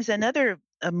hardest things, another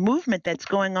movement that's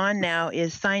going on now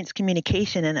is science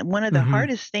communication, and one of the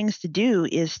hardest things to do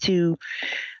is to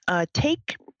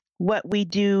take what we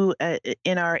do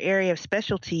in our area of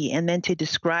specialty, and then to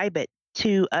describe it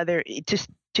to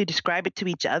to describe it to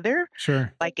each other.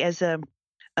 Sure. Like as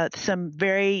some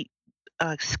very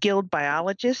skilled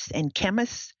biologists and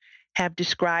chemists have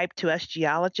described to us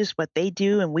geologists what they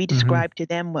do, and we describe to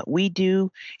them what we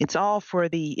do. It's all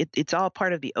it's all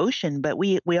part of the ocean, but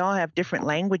we all have different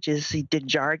languages, the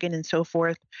jargon and so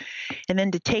forth. And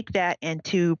then to take that and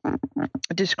to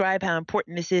describe how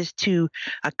important this is to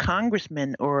a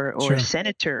congressman or a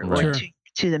senator or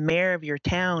to the mayor of your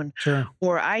town.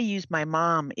 Or I use my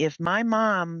mom. If my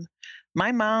mom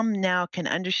now can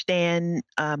understand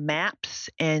maps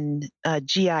and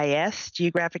GIS,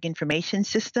 geographic information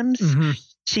systems.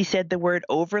 She said the word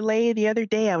overlay the other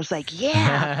day. I was like,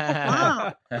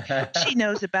 yeah, Mom. She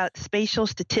knows about spatial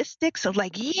statistics. I was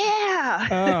like,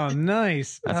 yeah. Oh,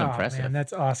 nice. That's impressive. Man,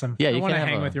 that's awesome. Yeah, you want to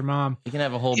hang with your mom. You can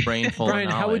have a whole brain full Brian,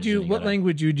 of knowledge. What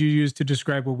language would you use to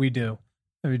describe what we do?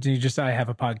 I mean, I have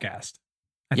a podcast.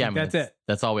 I think that's it.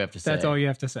 That's all we have to say. That's all you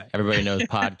have to say. Everybody knows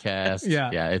podcast.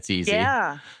 Yeah, it's easy.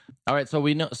 Yeah. All right, so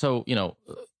we know. So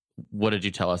what did you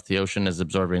tell us? The ocean is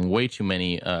absorbing way too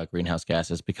many greenhouse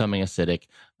gases, becoming acidic.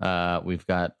 We've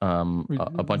got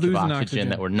a bunch of oxygen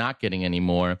that we're not getting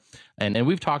anymore. And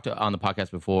we've talked on the podcast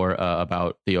before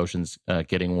about the oceans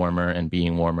getting warmer and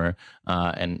being warmer,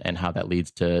 and how that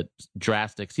leads to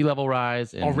drastic sea level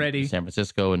rise in San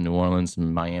Francisco and New Orleans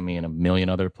and Miami and a million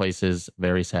other places,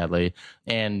 very sadly,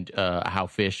 and how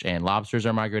fish and lobsters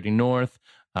are migrating north.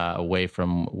 Away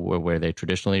from where they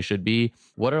traditionally should be.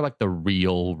 What are like the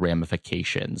real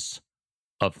ramifications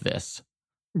of this?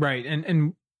 Right.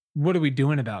 And what are we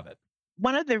doing about it?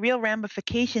 One of the real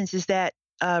ramifications is that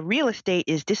real estate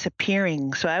is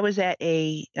disappearing. So I was at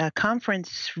a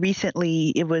conference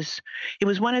recently. It was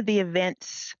one of the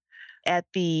events at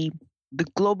the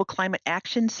Global Climate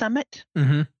Action Summit.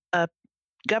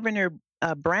 Governor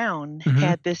Brown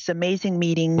had this amazing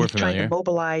meeting trying to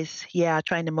mobilize,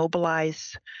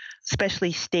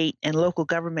 especially state and local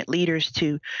government leaders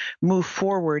to move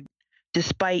forward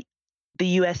despite the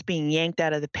U.S. being yanked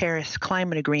out of the Paris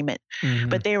Climate Agreement.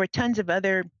 But there were tons of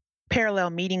other parallel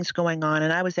meetings going on,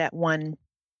 and I was at one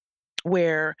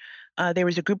where there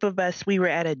was a group of us. We were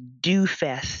at a Dew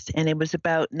Fest, and it was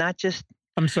about not just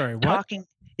talking.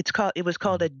 It was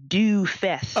called a Dew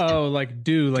Fest. Oh, like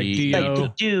do, like D-O.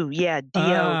 Like do, yeah,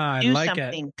 D-O. Do like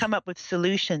something. It. Come up with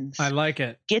solutions. I like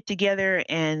it. Get together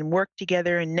and work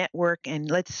together and network,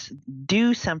 and let's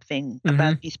do something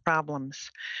about these problems.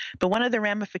 But one of the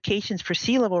ramifications for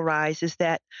sea level rise is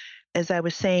that, as I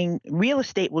was saying, real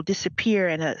estate will disappear.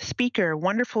 And a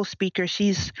wonderful speaker,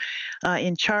 she's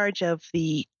in charge of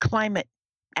the climate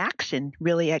action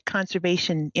really at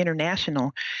Conservation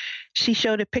International. She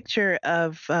showed a picture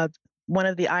of one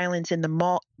of the islands in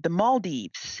the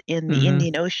Maldives in the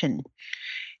Indian Ocean,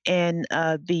 and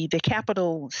the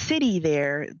capital city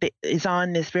there is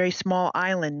on this very small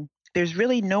island. There's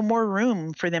really no more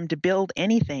room for them to build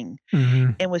anything,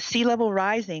 and with sea level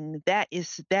rising, that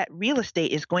real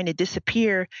estate is going to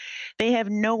disappear. They have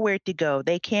nowhere to go.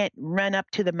 They can't run up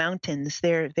to the mountains.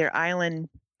 Their island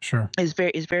is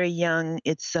very young.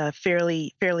 It's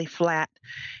fairly flat.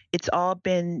 It's all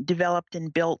been developed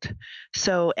and built.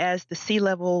 So as the sea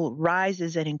level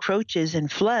rises and encroaches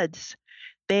and floods,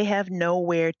 they have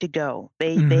nowhere to go.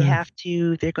 They're going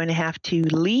to have to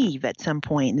leave at some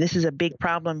point. And this is a big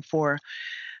problem for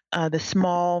the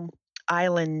small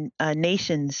island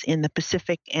nations in the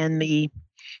Pacific and the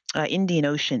Indian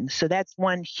Ocean. So that's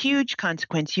one huge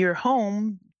consequence. Your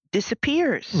home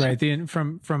disappears. Right.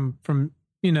 From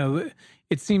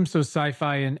it seems so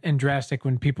sci-fi and drastic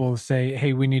when people say,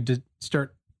 "Hey, we need to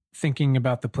start thinking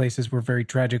about the places we're very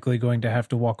tragically going to have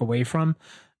to walk away from."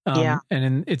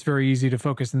 It's very easy to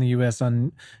focus in the U.S.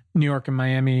 on New York and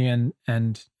Miami and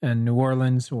New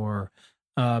Orleans,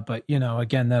 but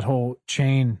again, that whole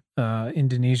chain,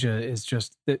 Indonesia is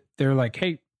just that they're like,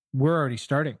 hey, we're already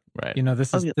starting. Right.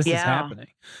 This is happening.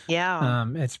 Yeah.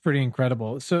 It's pretty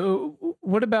incredible. So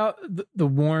what about the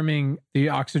warming, the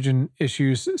oxygen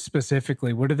issues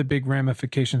specifically? What are the big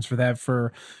ramifications for that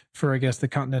for I guess the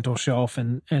continental shelf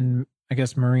and I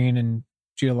guess marine and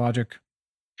geologic?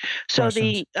 So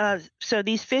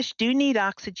these fish do need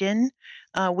oxygen.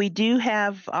 We do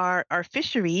have our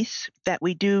fisheries that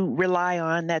we do rely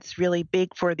on. That's really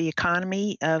big for the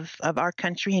economy of our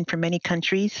country and for many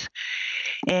countries.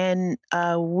 And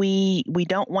we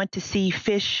don't want to see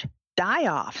fish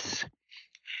die-offs.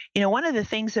 One of the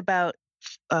things about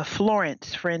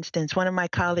Florence, for instance, one of my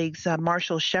colleagues,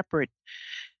 Marshall Shepard,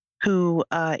 who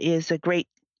is a great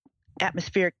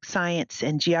atmospheric science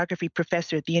and geography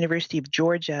professor at the University of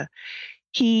Georgia,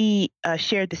 he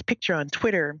shared this picture on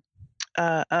Twitter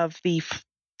of the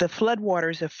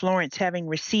floodwaters of Florence having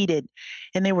receded,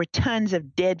 and there were tons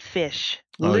of dead fish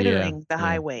littering the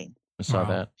highway. I saw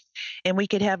that. And we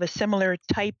could have a similar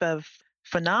type of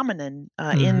phenomenon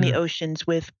in the oceans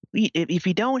if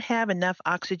you don't have enough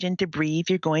oxygen to breathe,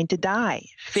 you're going to die.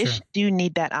 Fish do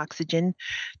need that oxygen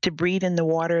to breathe in the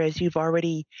water, as you've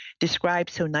already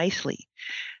described so nicely.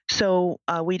 So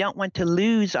we don't want to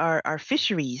lose our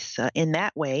fisheries in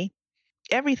that way.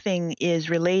 Everything is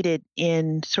related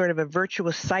in sort of a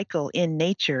virtuous cycle in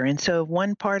nature. And so if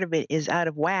one part of it is out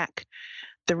of whack,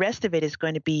 the rest of it is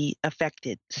going to be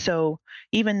affected. So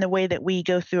even the way that we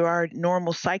go through our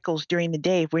normal cycles during the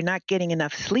day, if we're not getting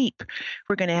enough sleep,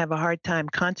 we're going to have a hard time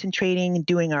concentrating and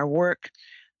doing our work.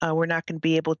 We're not going to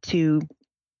be able to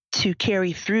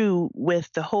carry through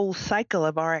with the whole cycle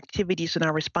of our activities and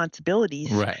our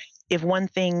responsibilities if one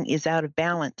thing is out of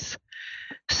balance.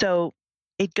 So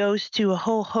it goes to a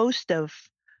whole host of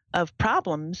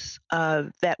problems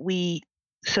that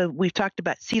So we've talked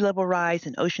about sea level rise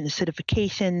and ocean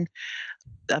acidification,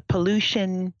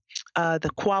 pollution. The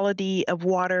quality of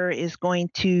water is going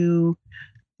to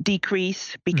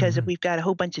decrease because if we've got a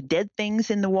whole bunch of dead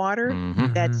things in the water,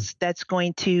 that's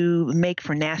going to make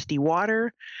for nasty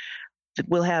water.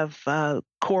 We'll have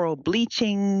coral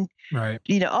bleaching,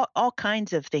 all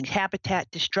kinds of things,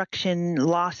 habitat destruction,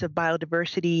 loss of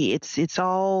biodiversity. It's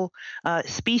all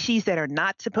species that are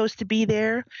not supposed to be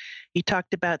there. You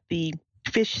talked about the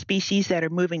fish species that are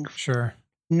moving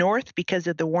north because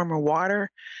of the warmer water.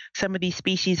 Some of these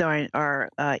species are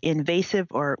invasive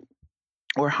or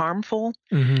harmful.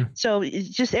 So it's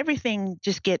just everything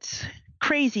just gets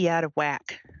crazy out of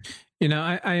whack.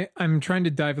 I'm trying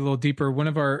to dive a little deeper. One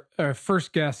of our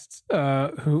first guests,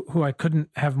 who I couldn't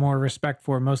have more respect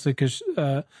for, mostly because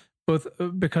both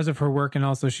because of her work and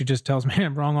also she just tells me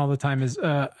I'm wrong all the time, is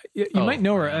you might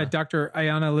know her, Dr.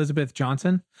 Ayanna Elizabeth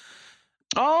Johnson.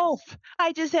 Oh,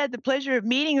 I just had the pleasure of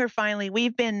meeting her finally.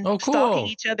 We've been stalking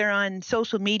each other on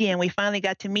social media, and we finally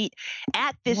got to meet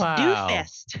at this Dew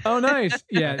Fest. Oh, nice.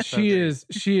 Yeah, she is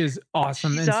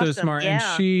awesome. She's awesome, so smart. And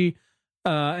she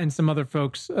and some other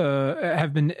folks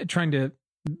have been trying to,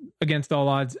 against all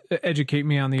odds, educate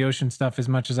me on the ocean stuff as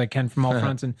much as I can from all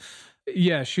fronts. And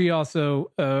yeah, she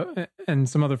also and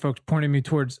some other folks pointed me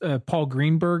towards Paul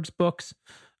Greenberg's books,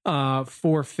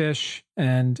 For Fish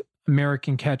and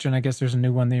American Catch, and I guess there's a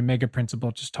new one, The Omega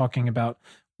Principle, just talking about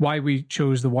why we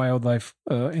chose the wildlife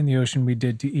in the ocean we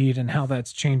did to eat and how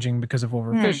that's changing because of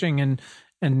overfishing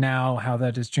and now how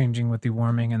that is changing with the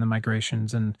warming and the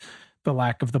migrations and the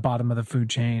lack of the bottom of the food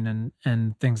chain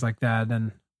and things like that.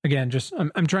 And again, just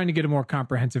I'm trying to get a more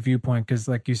comprehensive viewpoint because,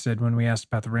 like you said, when we asked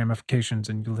about the ramifications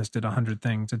and you listed 100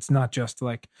 things, it's not just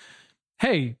like,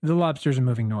 hey, the lobsters are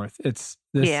moving north. It's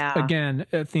this, again,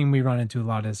 a theme we run into a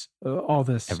lot is all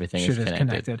this everything shit is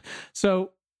connected.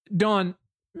 So, Dawn,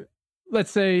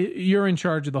 let's say you're in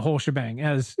charge of the whole shebang,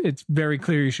 as it's very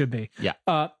clear you should be. Yeah.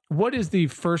 What is the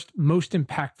first most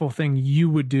impactful thing you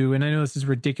would do? And I know this is a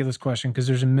ridiculous question because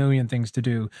there's a million things to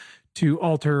do to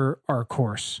alter our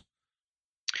course.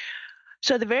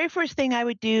 So the very first thing I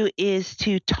would do is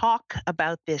to talk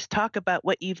about this, talk about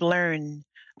what you've learned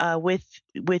with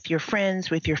your friends,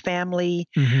 with your family.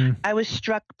 I was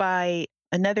struck by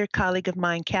another colleague of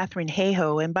mine, Katharine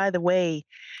Hayhoe. And by the way,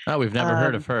 Oh, we've never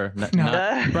heard of her. No,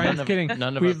 Brian's kidding.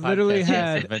 None of We've our literally podcasts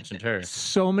had have mentioned her.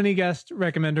 so many guests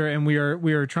recommend her, and we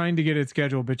are trying to get it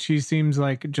scheduled, but she seems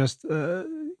like just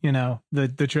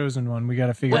the chosen one. We got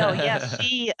to figure well, out.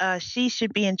 yeah, she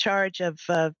should be in charge of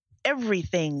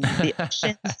everything, the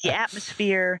oceans, the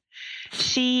atmosphere.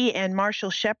 She and Marshall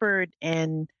Shepard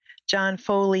and John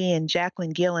Foley and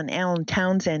Jacqueline Gill and Alan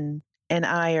Townsend and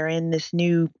I are in this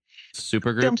new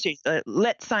Super group. film series,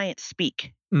 Let Science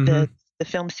Speak, Mhm. the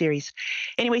film series.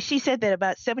 Anyway, she said that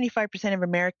about 75% of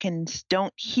Americans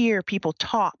don't hear people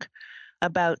talk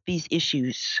about these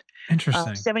issues.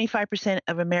 Interesting. 75%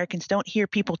 of Americans don't hear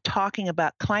people talking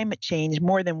about climate change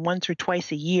more than once or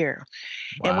twice a year.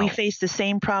 And we Wow. face the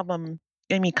same problem.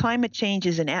 I mean, climate change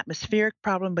is an atmospheric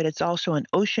problem, but it's also an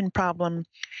ocean problem.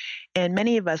 And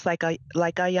many of us, like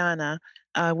Ayana,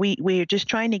 we are just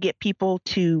trying to get people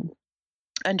to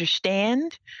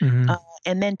understand Mhm.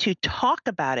 and then to talk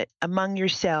about it among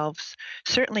yourselves.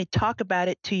 Certainly talk about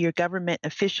it to your government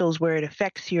officials where it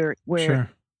affects your Sure.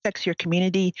 affects your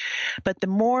community. But the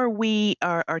more we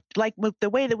are like with the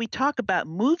way that we talk about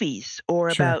movies or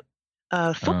Sure. about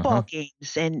football Uh-huh.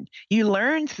 games, and you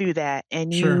learn through that,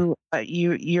 and Sure.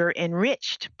 you're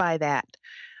enriched by that.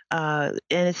 And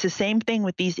it's the same thing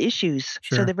with these issues.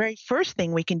 Sure. So the very first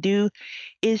thing we can do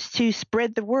is to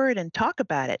spread the word and talk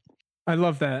about it. I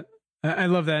love that. I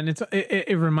love that. And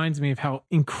it reminds me of how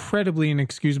incredibly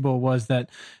inexcusable it was that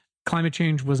climate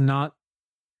change was not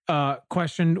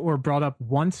questioned or brought up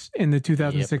once in the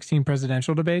 2016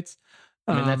 presidential debates.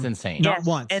 I mean, that's insane. Not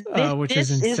once, and which this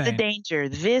is the insane. danger.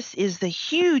 This is the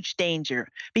huge danger,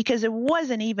 because it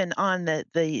wasn't even on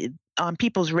on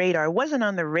people's radar. It wasn't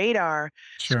on the radar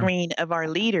Sure. screen of our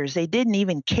leaders. They didn't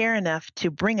even care enough to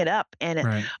bring it up, and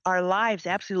Right. our lives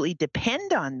absolutely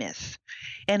depend on this.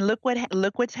 And look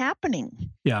what's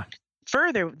happening. Yeah.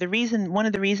 Further, one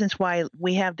of the reasons why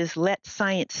we have this Let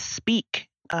Science Speak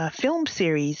film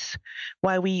series,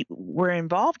 why we were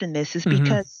involved in this, is Mhm.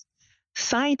 because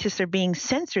scientists are being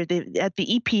censored at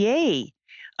the EPA.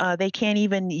 They can't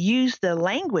even use the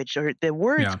language or the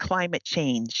words Yeah. climate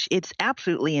change. It's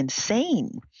absolutely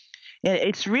insane.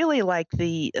 It's really like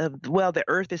the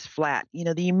Earth is flat.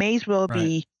 You may as well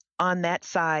be on that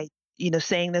side,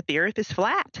 saying that the Earth is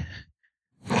flat.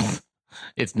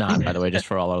 It's not, by the way, just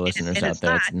for all our listeners And out it's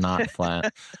there. not. It's not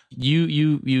flat. You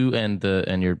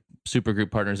and your super group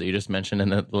partners that you just mentioned in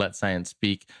the Let Science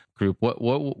Speak group.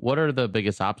 What are the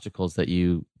biggest obstacles that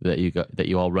you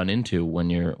all run into when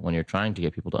you're trying to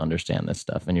get people to understand this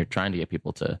stuff, and you're trying to get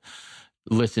people to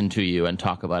listen to you and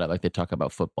talk about it like they talk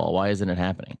about football? Why isn't it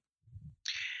happening?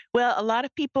 Well, a lot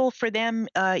of people, for them,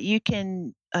 you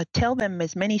can tell them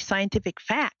as many scientific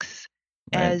facts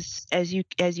Right. as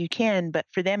you can, but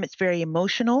for them, it's very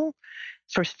emotional.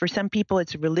 For some people,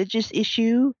 it's a religious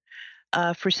issue.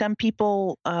 For some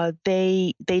people,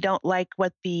 they don't like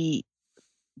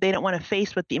they don't want to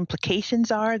face what the implications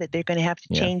are, that they're going to have to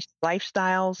Yeah. change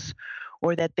lifestyles,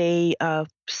 or that they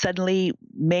suddenly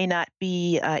may not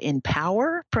be in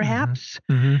power, perhaps.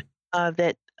 Mhm.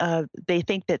 That they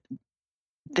think that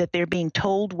they're being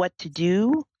told what to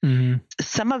do. Mhm.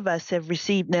 Some of us have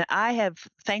received. Now, I have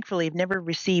thankfully never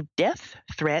received death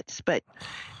threats, but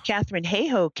Katharine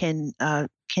Hayhoe can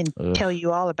Ugh. tell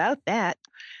you all about that.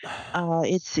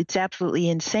 It's absolutely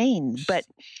insane. But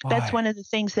that's Why? one of the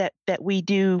things that we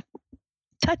do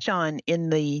touch on in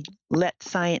the Let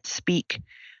Science Speak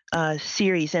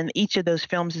series, and each of those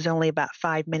films is only about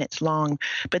 5 minutes long.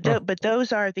 But Oh. but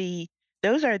those are the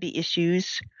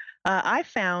issues. I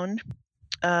found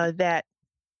that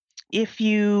if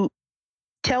you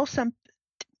tell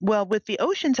with the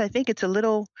oceans, I think it's a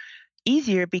little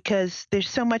easier because there's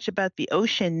so much about the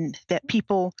ocean that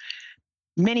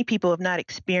many people have not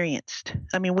experienced.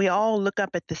 I mean, we all look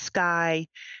up at the sky.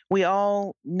 We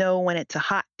all know when it's a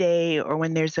hot day or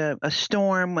when there's a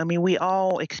storm. I mean, we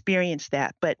all experience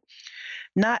that, but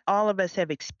not all of us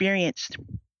have experienced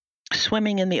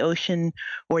swimming in the ocean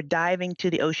or diving to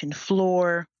the ocean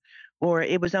floor. Or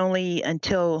it was only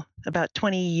until about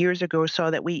 20 years ago or so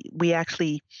that we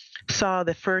actually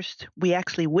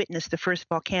witnessed the first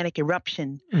volcanic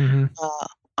eruption Mhm.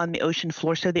 on the ocean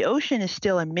floor. So the ocean is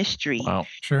still a mystery Wow.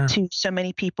 Sure. to so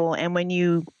many people. And when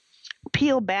you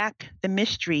peel back the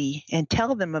mystery and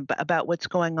tell them about what's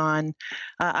going on,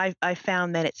 I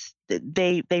found that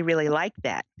they really like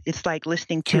that. It's like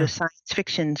listening to Sure. a science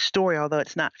fiction story, although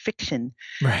it's not fiction.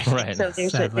 Right. Right. So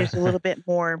there's Sadly. a little bit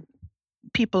more.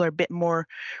 People are a bit more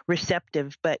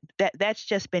receptive, but that's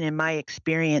just been in my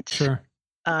experience. Sure.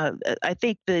 I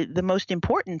think the most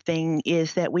important thing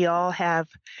is that we all have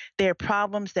there are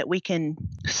problems that we can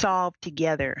solve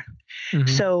together. Mhm.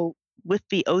 So with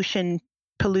the ocean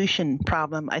pollution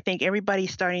problem, I think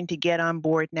everybody's starting to get on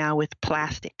board now with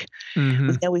plastic. Mhm.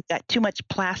 We know we've got too much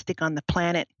plastic on the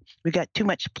planet. We've got too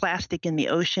much plastic in the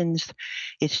oceans.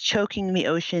 It's choking the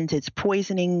oceans. It's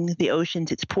poisoning the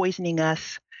oceans. It's poisoning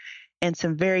us. And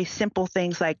some very simple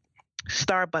things like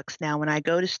Starbucks now. When I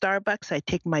go to Starbucks, I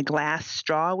take my glass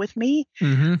straw with me.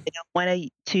 Mhm. They don't want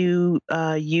to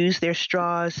use their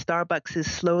straws. Starbucks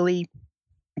is slowly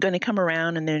going to come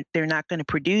around, and they're not going to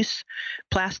produce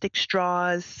plastic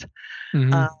straws.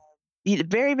 Mhm.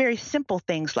 Very, very simple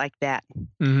things like that.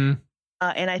 Mhm.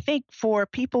 And I think for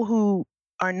people who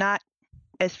are not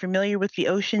as familiar with the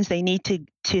oceans, they need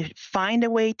to find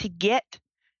a way to get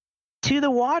to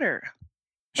the water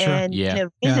Sure. and Yeah.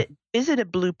 visit a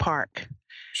blue park,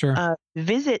 Sure.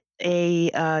 visit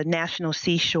a national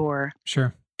seashore,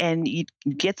 Sure. and you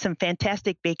get some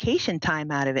fantastic vacation time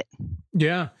out of it.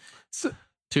 Yeah. So,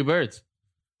 Two birds.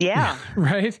 Yeah.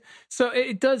 right. So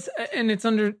it does, and it's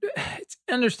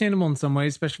understandable in some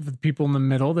ways, especially for the people in the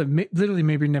middle that literally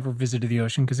maybe never visited the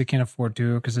ocean because they can't afford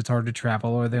to, because it's hard to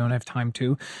travel, or they don't have time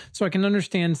to. So I can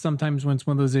understand sometimes when it's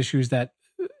one of those issues that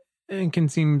and can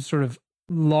seem sort of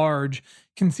large,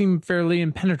 can seem fairly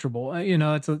impenetrable.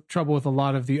 That's a trouble with a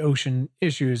lot of the ocean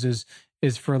issues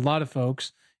is for a lot of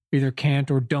folks either can't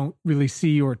or don't really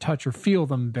see or touch or feel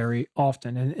them very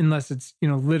often, and unless it's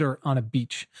litter on a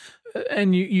beach.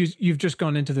 And you've just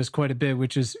gone into this quite a bit,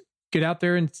 which is get out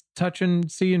there and touch and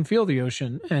see and feel the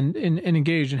ocean and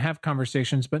engage and have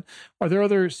conversations. But are there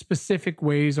other specific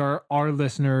ways our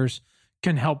listeners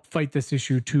can help fight this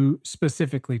issue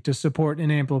specifically to support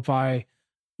and amplify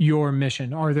your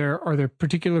mission? Are there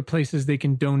particular places they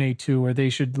can donate to, or they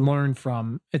should learn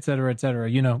from, et cetera,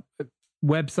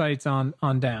 websites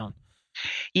on down?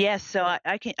 Yes, so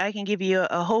I can give you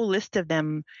a whole list of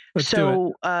them. Let's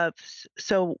do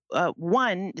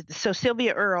One,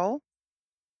 Sylvia Earle,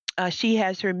 she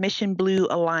has her Mission Blue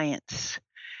Alliance,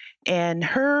 and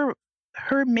her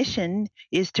mission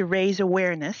is to raise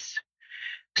awareness.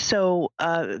 So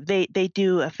they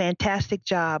do a fantastic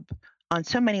job on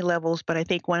so many levels, but I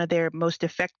think one of their most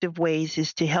effective ways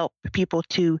is to help people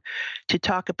to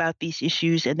talk about these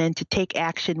issues and then to take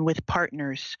action with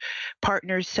partners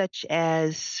such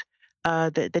as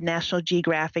the National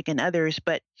Geographic and others.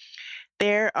 But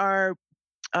there are,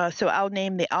 so I'll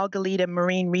name the Algalita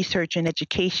Marine Research and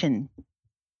Education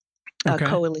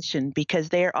Coalition, because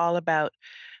they're all about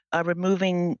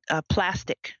removing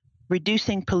plastic,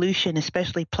 reducing pollution,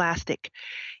 especially plastic,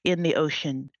 in the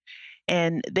ocean.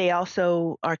 And they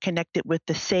also are connected with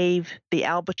the Save the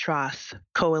Albatross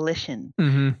Coalition.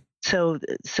 Mm-hmm.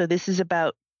 So this is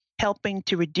about helping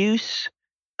to reduce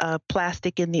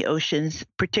plastic in the oceans,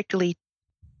 particularly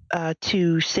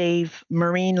to save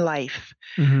marine life,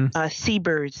 mm-hmm.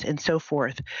 Seabirds and so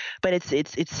forth. But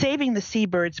it's saving the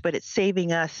seabirds, but it's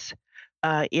saving us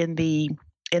in the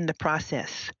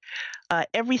process.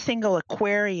 Every single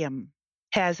aquarium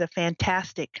has a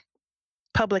fantastic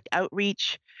public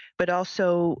outreach, but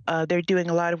also they're doing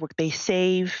a lot of work. They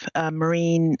save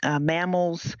marine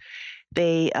mammals.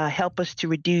 They help us to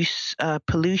reduce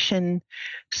pollution.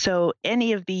 So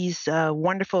any of these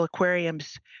wonderful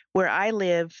aquariums, where I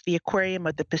live, the Aquarium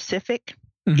of the Pacific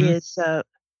mm-hmm. is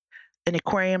an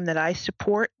aquarium that I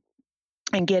support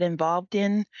and get involved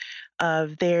in.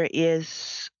 There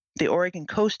is the Oregon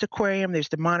Coast Aquarium. There's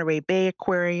the Monterey Bay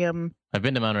Aquarium. I've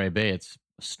been to Monterey Bay. It's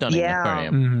a stunning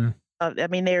aquarium. Mm-hmm. I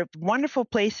mean, they're wonderful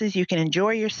places. You can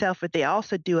enjoy yourself, but they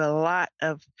also do a lot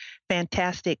of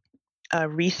fantastic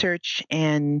research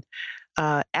and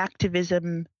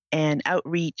activism and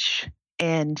outreach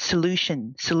and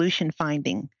solution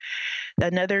finding.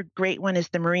 Another great one is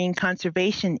the Marine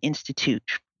Conservation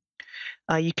Institute.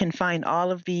 You can find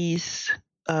all of these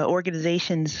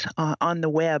organizations on the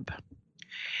web.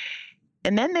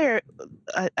 And then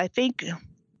I think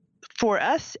for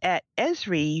us at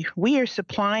Esri, we are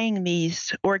supplying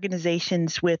these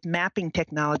organizations with mapping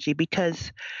technology,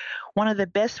 because one of the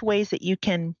best ways that you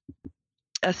can,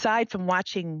 aside from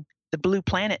watching the Blue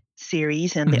Planet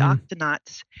series and mm-hmm. the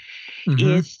Octonauts, mm-hmm.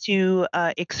 is to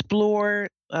explore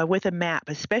with a map,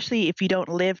 especially if you don't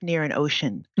live near an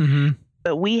ocean. Mm-hmm.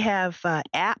 But we have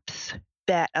apps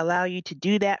that allow you to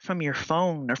do that from your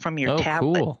phone or from your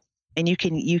tablet. Cool. And you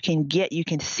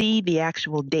can see the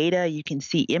actual data. You can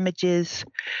see images.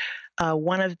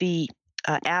 One of the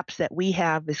apps that we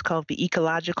have is called the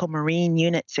Ecological Marine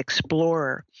Units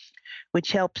Explorer,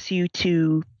 which helps you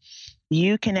to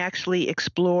you can actually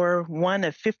explore one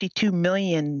of 52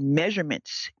 million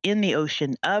measurements in the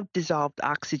ocean of dissolved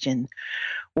oxygen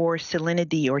or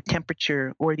salinity or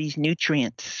temperature or these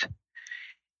nutrients.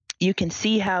 You can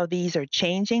see how these are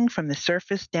changing from the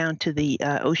surface down to the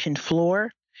ocean floor,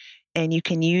 and you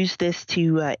can use this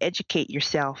to educate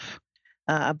yourself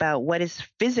about what is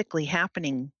physically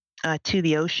happening to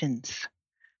the oceans.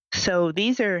 So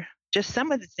these are just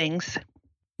some of the things.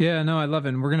 Yeah, no, I love it.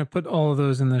 And we're going to put all of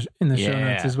those in the show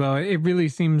notes as well. It really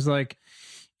seems like,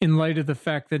 in light of the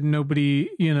fact that nobody,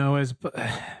 has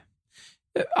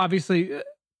obviously,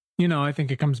 I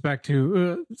think it comes back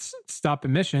to stop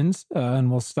emissions and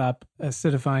we'll stop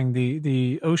acidifying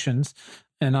the oceans.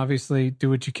 And obviously, do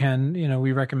what you can.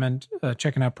 We recommend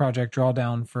checking out Project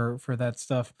Drawdown for that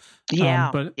stuff.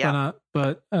 Yeah,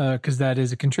 but because that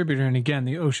is a contributor, and again,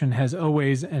 the ocean has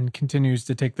always and continues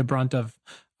to take the brunt of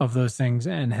those things,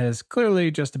 and has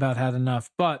clearly just about had enough.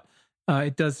 But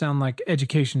it does sound like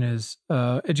education is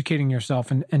educating yourself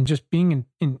and just being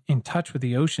in touch with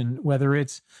the ocean, whether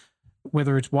it's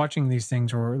watching these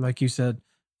things or, like you said,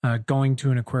 going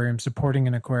to an aquarium, supporting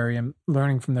an aquarium,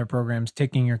 learning from their programs,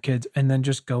 taking your kids, and then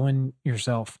just going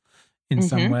yourself in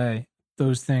some way.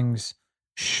 Those things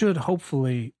should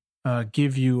hopefully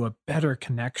give you a better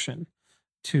connection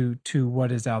to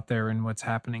what is out there and what's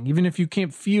happening. Even if you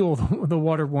can't feel the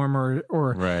water warmer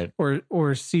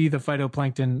or see the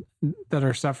phytoplankton that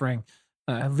are suffering,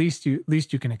 at least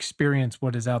you can experience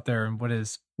what is out there and what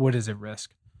is at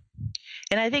risk.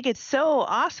 And I think it's so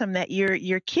awesome that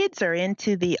your kids are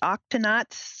into the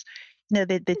Octonauts.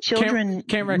 The children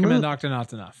can't recommend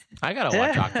Octonauts enough. I gotta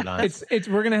watch Octonauts. It's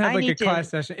we're gonna have like a class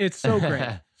session. It's so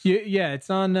great. It's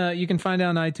on. You can find it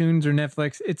on iTunes or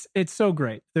Netflix. It's so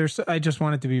great. I just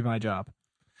want it to be my job.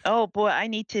 Oh boy, I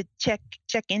need to check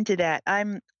into that.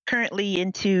 I'm currently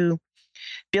into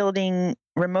building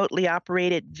remotely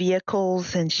operated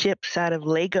vehicles and ships out of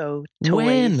Lego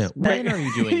toys. When are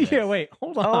you doing this? Yeah, wait,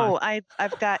 hold on. Oh,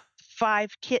 I've got 5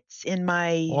 kits in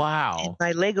my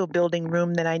Lego building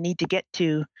room that I need to get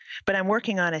to, but I'm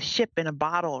working on a ship in a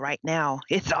bottle right now.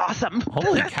 It's awesome.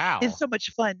 Holy cow. It's so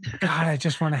much fun. God, I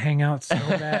just want to hang out so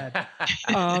bad.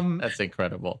 That's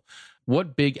incredible.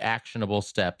 What big actionable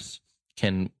steps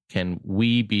can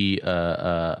we be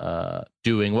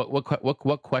doing?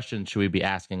 What questions should we be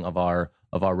asking of our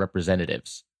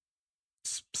representatives?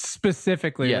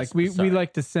 Specifically, yes, like we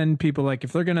like to send people, like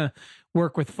if they're gonna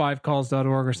work with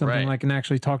 5calls.org or something, like, and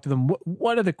actually talk to them,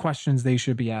 what are the questions they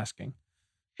should be asking?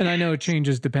 And I know it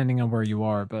changes depending on where you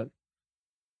are, but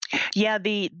yeah,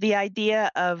 the idea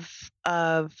of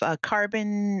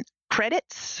carbon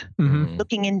credits,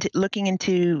 looking into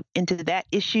that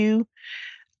issue,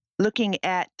 looking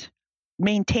at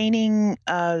maintaining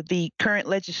the current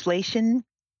legislation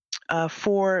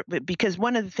because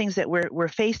one of the things that we're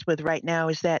faced with right now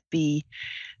is that the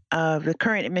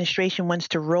current administration wants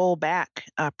to roll back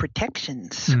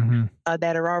protections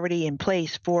that are already in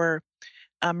place for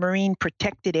marine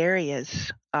protected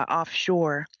areas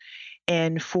offshore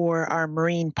and for our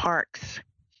marine parks.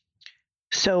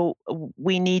 So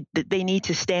they need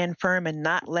to stand firm and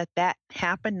not let that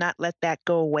happen, not let that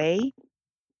go away.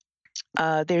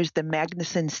 There's the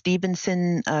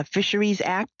Magnuson-Stevenson Fisheries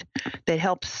Act that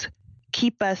helps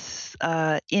keep us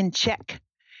in check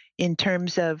in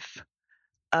terms of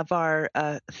our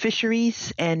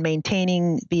fisheries and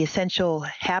maintaining the essential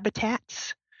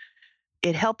habitats.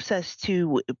 It helps us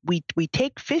we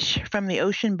take fish from the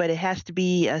ocean, but it has to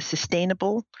be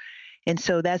sustainable. And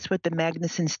so that's what the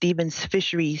Magnuson-Stevens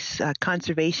Fisheries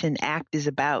Conservation Act is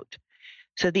about.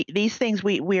 So these things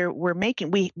we're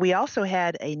making. We also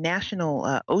had a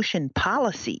national ocean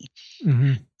policy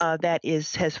that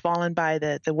has fallen by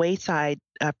the wayside,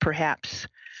 perhaps.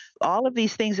 All of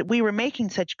these things that we were making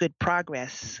such good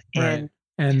progress, and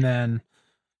then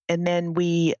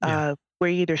we're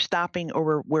either stopping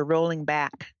or we're rolling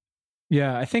back.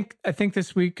 Yeah, I think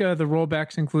this week the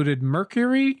rollbacks included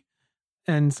mercury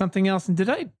and something else. And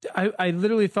I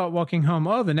literally thought walking home,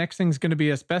 oh, the next thing's going to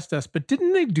be asbestos, but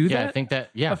didn't they do that? Yeah, I think that,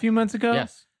 a few months ago.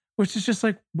 Yes. Which is just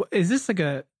like, is this like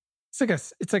a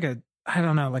I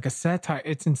don't know, like a satire.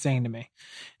 It's insane to me.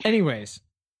 Anyways.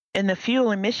 And the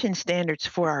fuel emission standards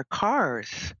for our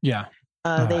cars. Yeah.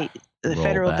 The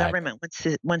federal government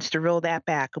wants to roll that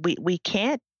back. We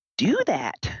can't do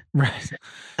that. Right.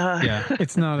 Yeah.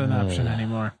 It's not an option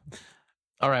anymore.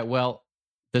 All right. Well,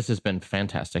 this has been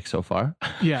fantastic so far.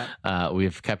 Yeah.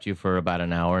 We've kept you for about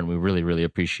an hour and we really, really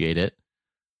appreciate it.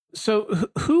 So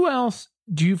who else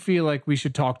do you feel like we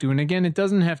should talk to? And again, it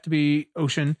doesn't have to be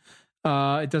ocean.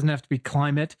 It doesn't have to be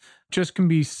climate. Just can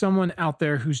be someone out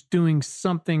there who's doing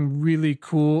something really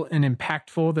cool and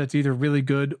impactful that's either really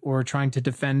good or trying to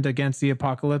defend against the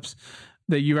apocalypse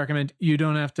that you recommend. You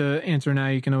don't have to answer now.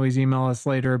 You can always email us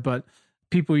later, but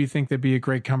people you think that'd be a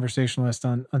great conversationalist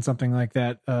on something like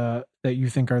that, that you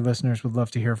think our listeners would love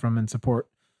to hear from and support.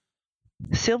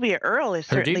 Sylvia Earle is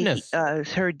certainly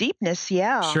her deepness.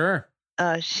 Yeah. Sure.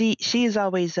 She is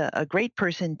always a great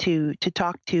person to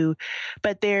talk to,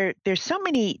 but there's so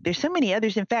many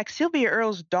others. In fact, Sylvia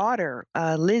Earle's daughter,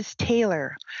 Liz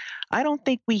Taylor, I don't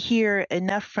think we hear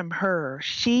enough from her.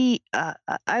 She,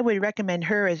 I would recommend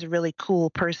her as a really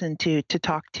cool person to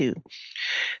talk to.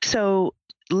 So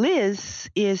Liz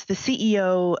is the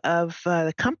CEO of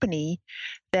the company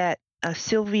that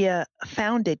Sylvia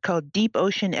founded called Deep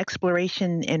Ocean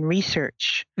Exploration and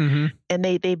Research, and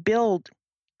they build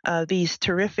these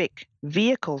terrific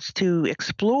vehicles to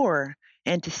explore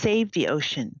and to save the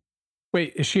ocean.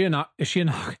 Wait, is she an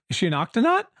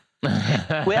octonaut?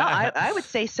 Well, I would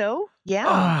say so. Yeah.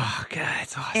 Oh, God,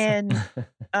 it's awesome. And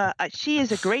she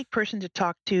is a great person to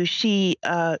talk to. She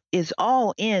is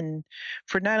all in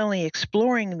for not only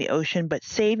exploring the ocean, but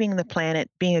saving the planet,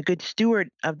 being a good steward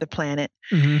of the planet.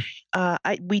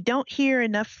 We don't hear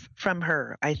enough from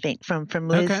her, I think, from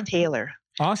Liz Taylor.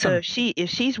 Awesome. So if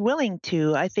she's willing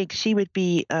to, I think she would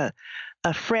be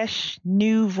a fresh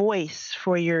new voice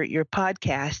for your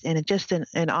podcast, and just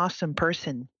an awesome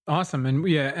person. Awesome. And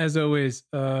yeah, as always,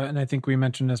 and I think we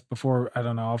mentioned this before, I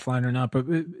don't know, offline or not, but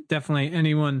definitely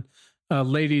anyone,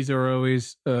 ladies are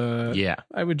always, I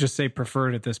would just say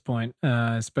preferred at this point,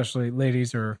 especially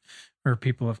ladies or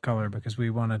people of color, because we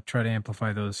want to try to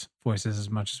amplify those voices as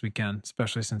much as we can,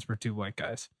 especially since we're two white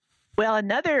guys. Well,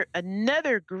 another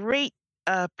great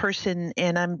person,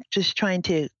 and I'm just trying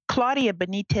to, Claudia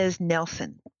Benitez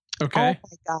Nelson. Okay. Oh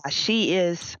my gosh, she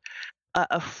is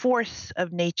a force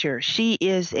of nature. She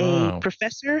is a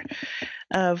professor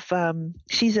of,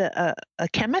 she's a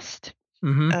chemist,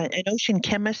 an ocean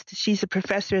chemist. She's a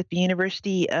professor at the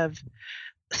University of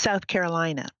South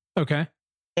Carolina. Okay.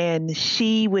 And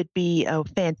she would be a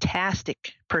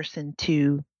fantastic person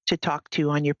to talk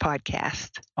to on your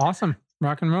podcast. Awesome.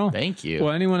 Rock and roll. Thank you.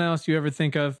 Well, anyone else you ever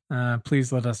think of,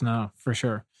 please let us know for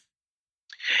sure.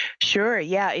 Sure.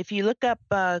 Yeah. If you look up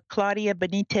Claudia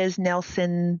Benitez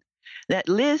Nelson, that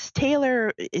Liz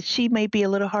Taylor, she may be a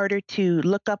little harder to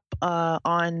look up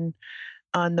on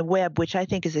the web, which I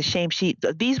think is a shame.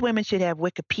 These women should have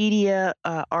Wikipedia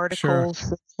articles,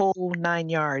 the whole 9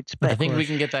 yards. But I think we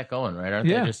can get that going, right? Aren't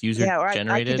they just user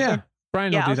generated?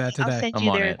 Brian will do that today. I'll send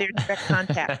you their direct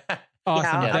contact.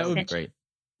 Awesome. That would be great.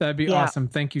 That'd be awesome.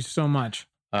 Thank you so much.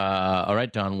 All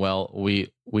right, Don. Well,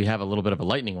 we have a little bit of a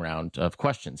lightning round of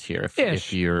questions here,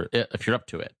 if you're up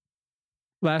to it.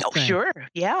 Last thing. Sure.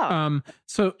 Yeah.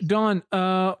 So, Dawn,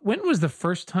 when was the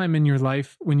first time in your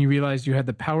life when you realized you had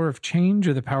the power of change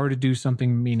or the power to do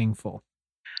something meaningful?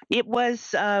 It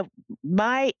was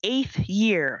my 8th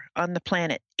year on the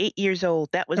planet, 8 years old.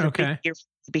 That was a big year,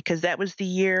 because that was the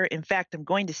year. In fact, I'm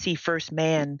going to see First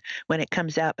Man when it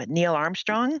comes out, but Neil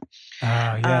Armstrong,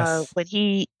 when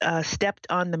he stepped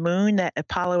on the moon, that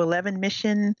Apollo 11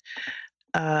 mission,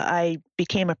 I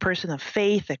became a person of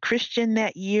faith, a Christian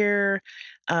that year.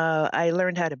 I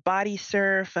learned how to body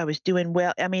surf. I was doing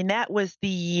well. I mean, that was the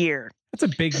year. That's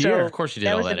a big year. Of course you did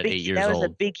all that at 8 years old. That was a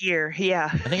big year, yeah.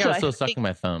 I think I was still sucking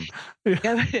my thumb.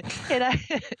 And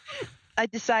I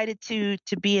decided to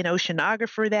be an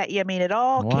oceanographer that year. I mean, it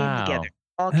all came together.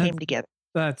 Came together.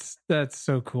 That's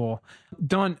so cool.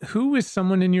 Dawn, who is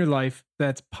someone in your life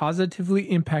that's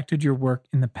positively impacted your work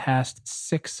in the past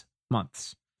 6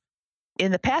 months?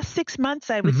 In the past 6 months,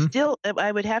 I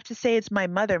would have to say it's my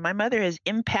mother. My mother has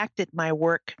impacted my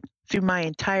work through my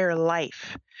entire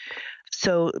life.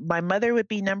 So my mother would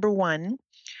be number one.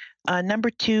 Number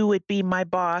two would be my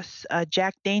boss,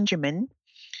 Jack Dangerman.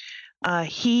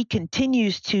 He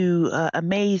continues to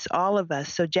amaze all of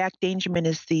us. So Jack Dangerman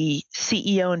is the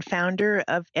CEO and founder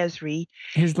of Esri.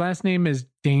 His last name is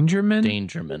Dangerman?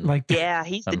 Dangerman.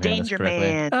 He's the Danger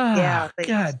Man.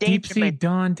 God, Deep Sea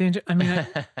Dawn Danger. I mean,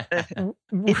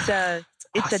 it's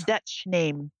a Dutch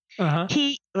name.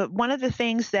 He one of the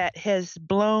things that has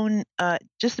blown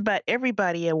just about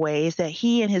everybody away is that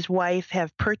he and his wife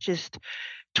have purchased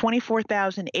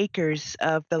 24,000 acres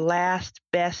of the last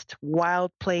best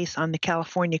wild place on the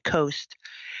California coast,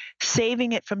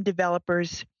 saving it from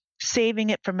developers,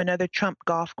 saving it from another Trump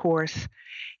golf course,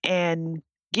 and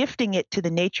gifting it to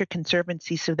the Nature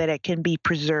Conservancy so that it can be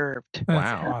preserved.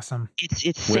 That's awesome.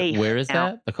 It's safe. Where is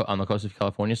now. that? On the coast of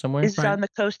California somewhere? It's on the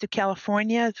coast of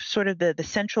California, sort of the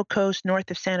central coast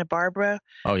north of Santa Barbara.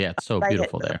 Oh, yeah. It's so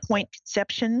beautiful there. Point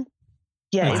Conception.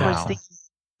 Yeah, That's it was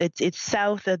Wow. it's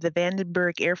south of the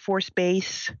Vandenberg Air Force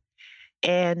Base.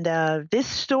 And this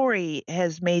story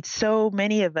has made so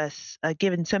many of us,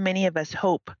 given so many of us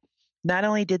hope. Not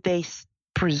only did they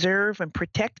preserve and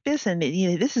protect this, and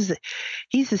he's the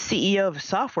CEO of a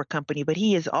software company, but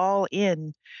he is all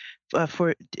in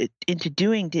into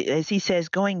doing, as he says,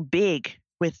 going big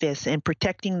with this and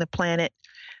protecting the planet,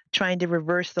 trying to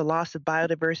reverse the loss of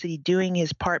biodiversity, doing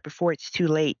his part before it's too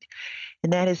late.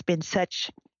 And that has been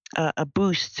such a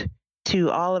boost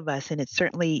to all of us. And it's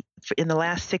certainly, in the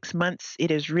last 6 months, it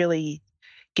has really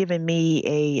given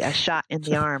me a shot in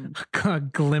the arm. A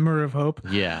glimmer of hope.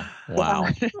 Yeah. Wow.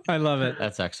 I love it.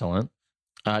 That's excellent.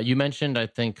 You mentioned, I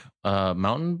think,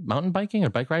 mountain biking or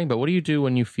bike riding, but what do you do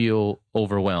when you feel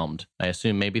overwhelmed? I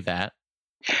assume maybe that.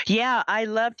 Yeah, I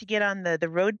love to get on the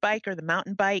road bike or the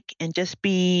mountain bike and just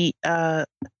be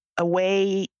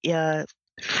away,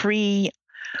 free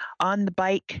on the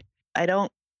bike. I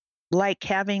don't like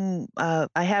having, I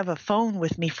have a phone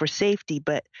with me for safety,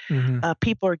 but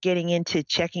people are getting into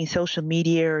checking social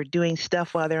media or doing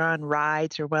stuff while they're on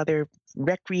rides or while they're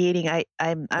recreating.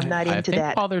 I'm not into I think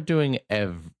that. while they're doing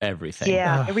everything.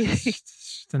 Yeah, everything.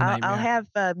 It's just a nightmare. I'll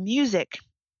have music,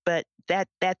 but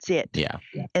that's it. Yeah.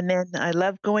 And then I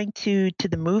love going to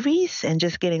the movies and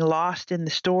just getting lost in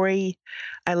the story.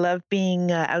 I love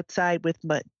being outside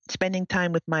spending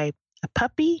time with my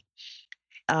puppy,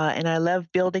 and I love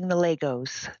building the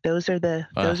Legos. Those are the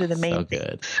main so things.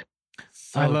 good.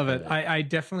 I love it. I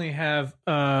definitely have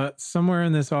somewhere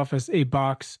in this office a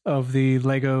box of the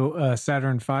Lego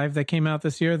Saturn V that came out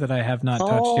this year that I have not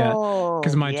touched yet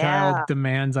because my child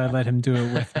demands I let him do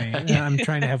it with me. And I'm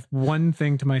trying to have one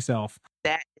thing to myself.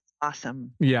 That is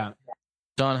awesome. Yeah.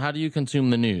 Don, how do you consume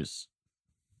the news?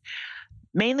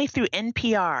 Mainly through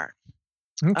NPR.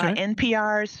 Okay.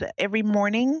 NPR's every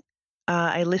morning.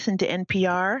 I listen to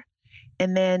NPR,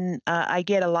 and then I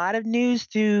get a lot of news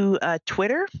through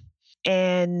Twitter.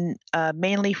 And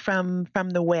mainly from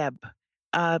the web.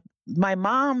 My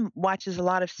mom watches a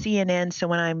lot of CNN, so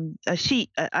when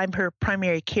I'm her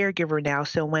primary caregiver now.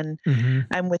 So when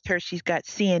I'm with her, she's got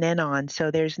CNN on,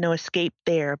 so there's no escape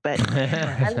there. But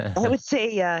I would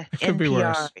say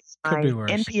NPR is my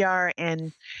NPR,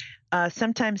 and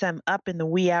sometimes I'm up in the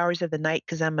wee hours of the night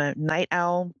because I'm a night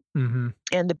owl, and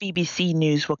the BBC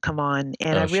News will come on,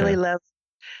 and I really love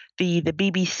the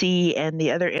BBC and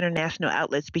the other international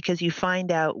outlets because you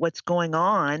find out what's going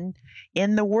on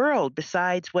in the world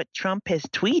besides what Trump has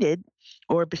tweeted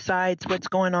or besides what's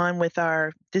going on with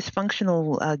our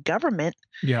dysfunctional government.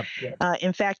 Yep.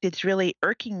 In fact, it's really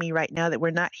irking me right now that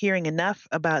we're not hearing enough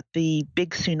about the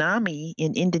big tsunami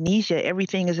in Indonesia.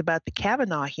 Everything is about the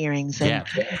Kavanaugh hearings. And,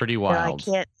 pretty wild.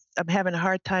 I'm having a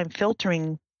hard time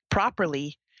filtering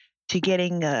properly to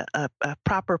getting a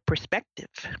proper perspective.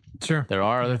 Sure. There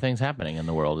are other things happening in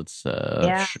the world. It's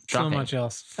so much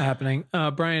else happening.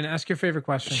 Brian, ask your favorite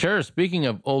question. Sure. Speaking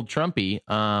of old Trumpy,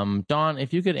 Don,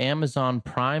 if you could Amazon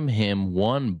Prime him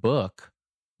one book,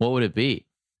 what would it be?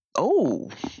 Oh,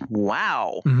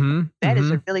 wow. That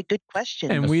is a really good question.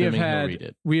 And we have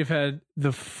had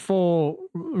the full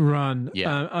run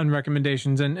on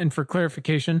recommendations. And for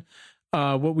clarification,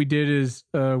 what we did is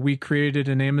we created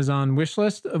an Amazon wish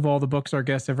list of all the books our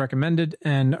guests have recommended,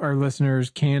 and our listeners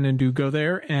can and do go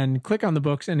there and click on the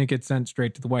books, and it gets sent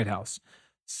straight to the White House.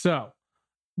 So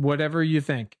whatever you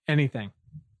think, anything.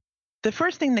 The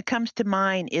first thing that comes to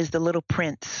mind is The Little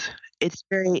Prince. It's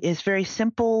very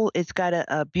simple. It's got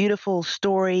a beautiful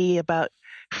story about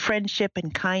friendship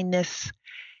and kindness.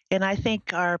 And I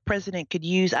think our president could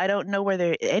use, I don't know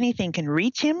whether anything can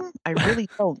reach him. I really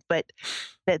don't, but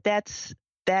that's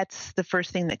the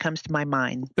first thing that comes to my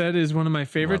mind. That is one of my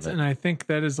favorites. And I think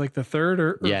that is like the third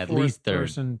or at fourth least third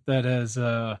person that has,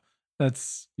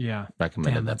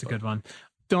 recommended. Damn, that's a good one.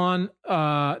 Dawn,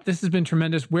 this has been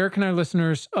tremendous. Where can our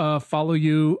listeners follow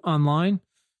you online?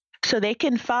 So they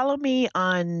can follow me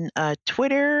on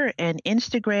Twitter and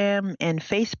Instagram and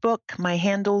Facebook. My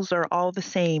handles are all the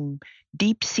same.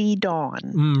 Deep Sea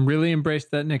Dawn. Really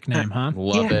embraced that nickname, huh?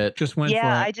 Love it. Just went for it.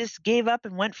 I just gave up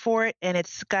and went for it, and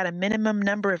it's got a minimum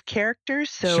number of characters,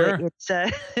 so it's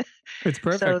it's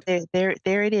perfect. So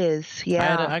there it is.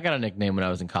 Yeah, I got a nickname when I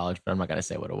was in college, but I'm not gonna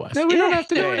say what it was. No, we don't have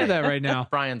to go into that right now.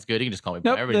 Brian's good. You can just call me.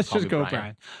 Nope, Brian. let's just go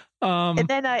Brian. And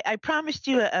then I promised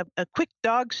you a quick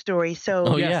dog story.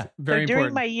 So, very during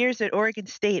important. my years at Oregon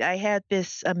State, I had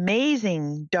this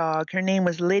amazing dog. Her name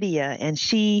was Lydia, and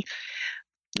she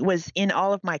was in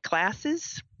all of my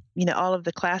classes. all of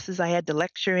the classes I had to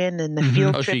lecture in and the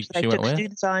field Oh, trips she I went took with?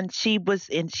 students on. She was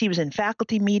in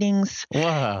faculty meetings.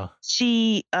 Wow.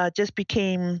 She just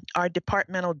became our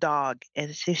departmental dog,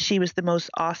 and she was the most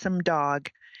awesome dog.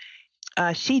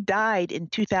 She died in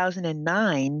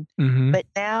 2009, but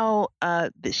now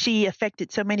she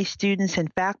affected so many students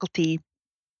and faculty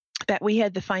that we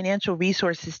had the financial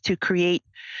resources to create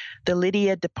the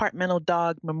Lydia Departmental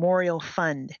Dog Memorial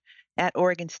Fund at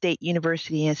Oregon State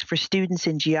University. And it's for students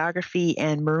in geography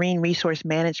and marine resource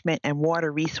management and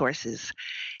water resources.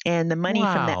 And the money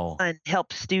from that Wow. fund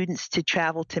helps students to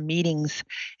travel to meetings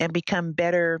and become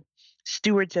better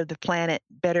stewards of the planet,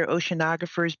 better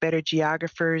oceanographers, better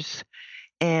geographers,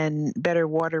 and better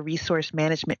water resource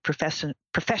management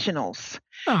professionals.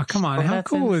 Oh, come on. How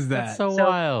cool is that? That's so So-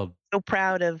 wild. So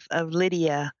proud of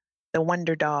Lydia, the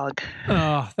wonder dog.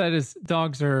 Oh,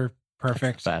 dogs are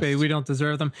perfect. That's the best. We don't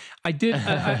deserve them. I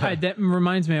that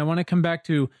reminds me, I want to come back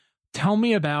to, tell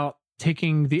me about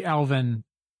taking the Alvin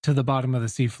to the bottom of the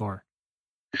seafloor.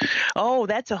 Oh,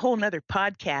 that's a whole nother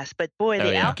podcast. But boy, Oh,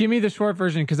 the yeah. Give me the short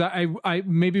version, because I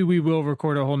maybe we will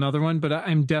record a whole nother one, but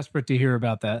I'm desperate to hear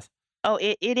about that. Oh,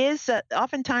 it is.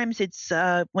 Oftentimes, it's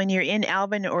when you're in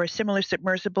Alvin or a similar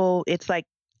submersible, it's like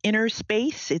inner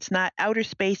space. It's not outer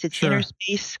space. It's Sure. inner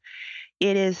space.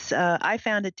 It is. I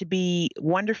found it to be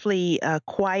wonderfully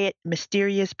quiet,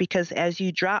 mysterious, because as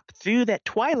you drop through that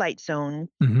twilight zone,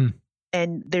 Mm-hmm.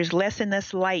 and there's less and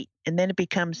less light, and then it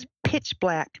becomes pitch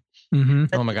black. Mm-hmm.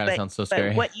 Oh my God, it sounds so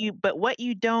scary. But what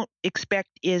you don't expect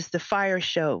is the fire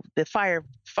show, the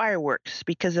fireworks,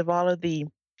 because of all of the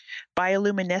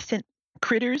bioluminescent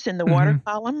critters in the water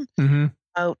column. Mm-hmm.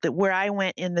 Where I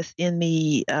went in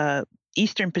the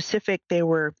Eastern Pacific, there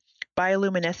were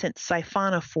bioluminescent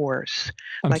siphonophores,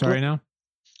 I'm like sorry now.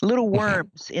 little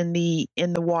worms in the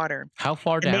water. How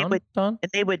far And they down, would- Don?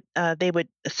 And they would.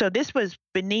 So this was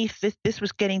beneath. This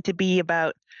was getting to be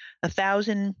about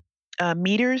 1,000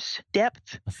 meters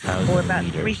depth, or about 1,000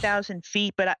 meters. 3,000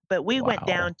 feet. But we went Wow.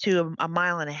 down to a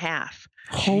mile and a half.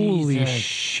 Holy Jesus.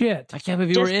 shit. I can't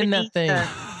believe you were Just in that beneath,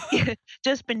 thing.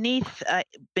 Just beneath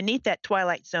that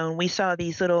twilight zone, we saw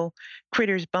these little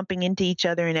critters bumping into each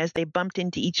other, and as they bumped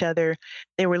into each other,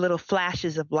 there were little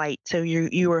flashes of light. So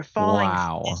you were falling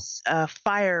Wow. this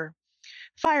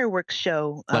fireworks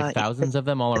show. Like thousands of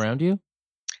them all around you?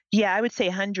 Yeah, I would say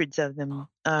hundreds of them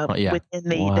yeah. within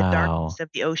the Wow. darkness of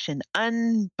the ocean.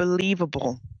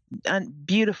 Unbelievable,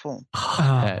 beautiful. Oh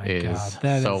That my is God,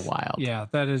 that so is- wild. Yeah,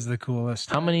 that is the coolest.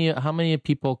 How many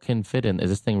people can fit in? Is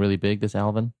this thing really big, this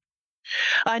Alvin?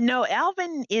 No,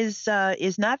 Alvin is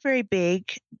not very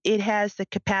big. It has the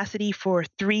capacity for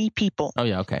 3 people. Oh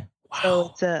yeah, okay.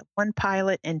 So it's 1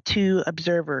 pilot and 2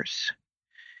 observers.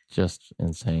 Just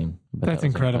insane. But That's that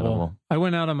was incredible. I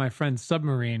went out on my friend's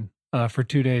submarine for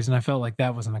 2 days, and I felt like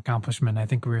that was an accomplishment. I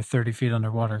think we were 30 feet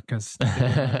underwater because go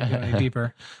any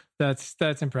deeper. That's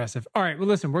impressive. All right, well,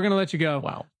 listen, we're gonna let you go.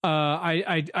 Wow.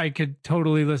 I could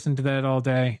totally listen to that all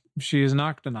day. She is an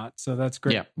octonaut, so that's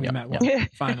great. Yeah, we yeah, met yeah. well,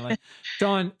 finally.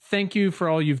 Dawn, thank you for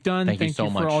all you've done. Thank you so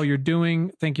for much. all you're doing.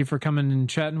 Thank you for coming and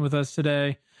chatting with us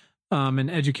today,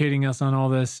 and educating us on all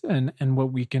this and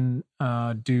what we can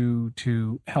do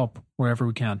to help wherever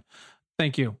we can.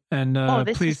 Thank you. And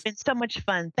This please, has been so much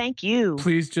fun. Thank you.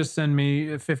 please just send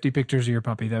me 50 pictures of your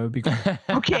puppy. That would be great.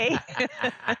 Okay.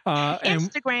 And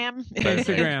Instagram.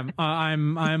 Instagram.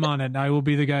 I'm on it. I will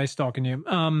be the guy stalking you.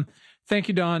 Thank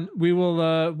you, Dawn. We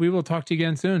will talk to you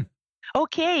again soon.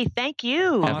 Okay. Thank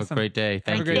you. Have Awesome. a great day. Have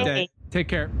Thank a great you. day. Take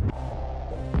care.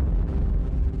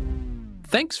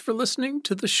 Thanks for listening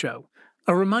to the show.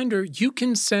 A reminder, you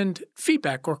can send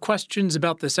feedback or questions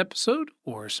about this episode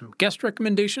or some guest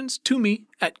recommendations to me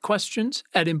at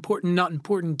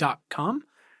questions@importantnotimportant.com.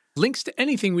 Links to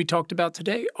anything we talked about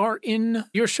today are in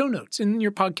your show notes in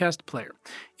your podcast player.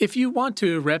 If you want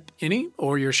to rep any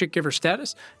or your shit giver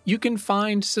status, you can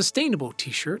find sustainable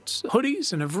t-shirts,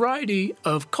 hoodies, and a variety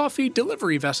of coffee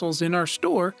delivery vessels in our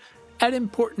store at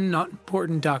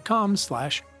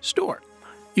importantnotimportant.com/store.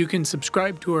 You can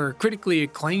subscribe to our critically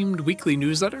acclaimed weekly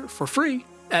newsletter for free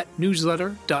at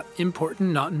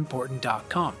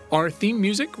newsletter.importantnotimportant.com. Our theme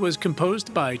music was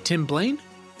composed by Tim Blaine.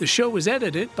 The show was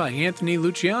edited by Anthony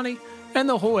Luciani, and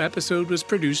the whole episode was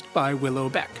produced by Willow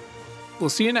Beck. We'll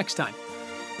see you next time.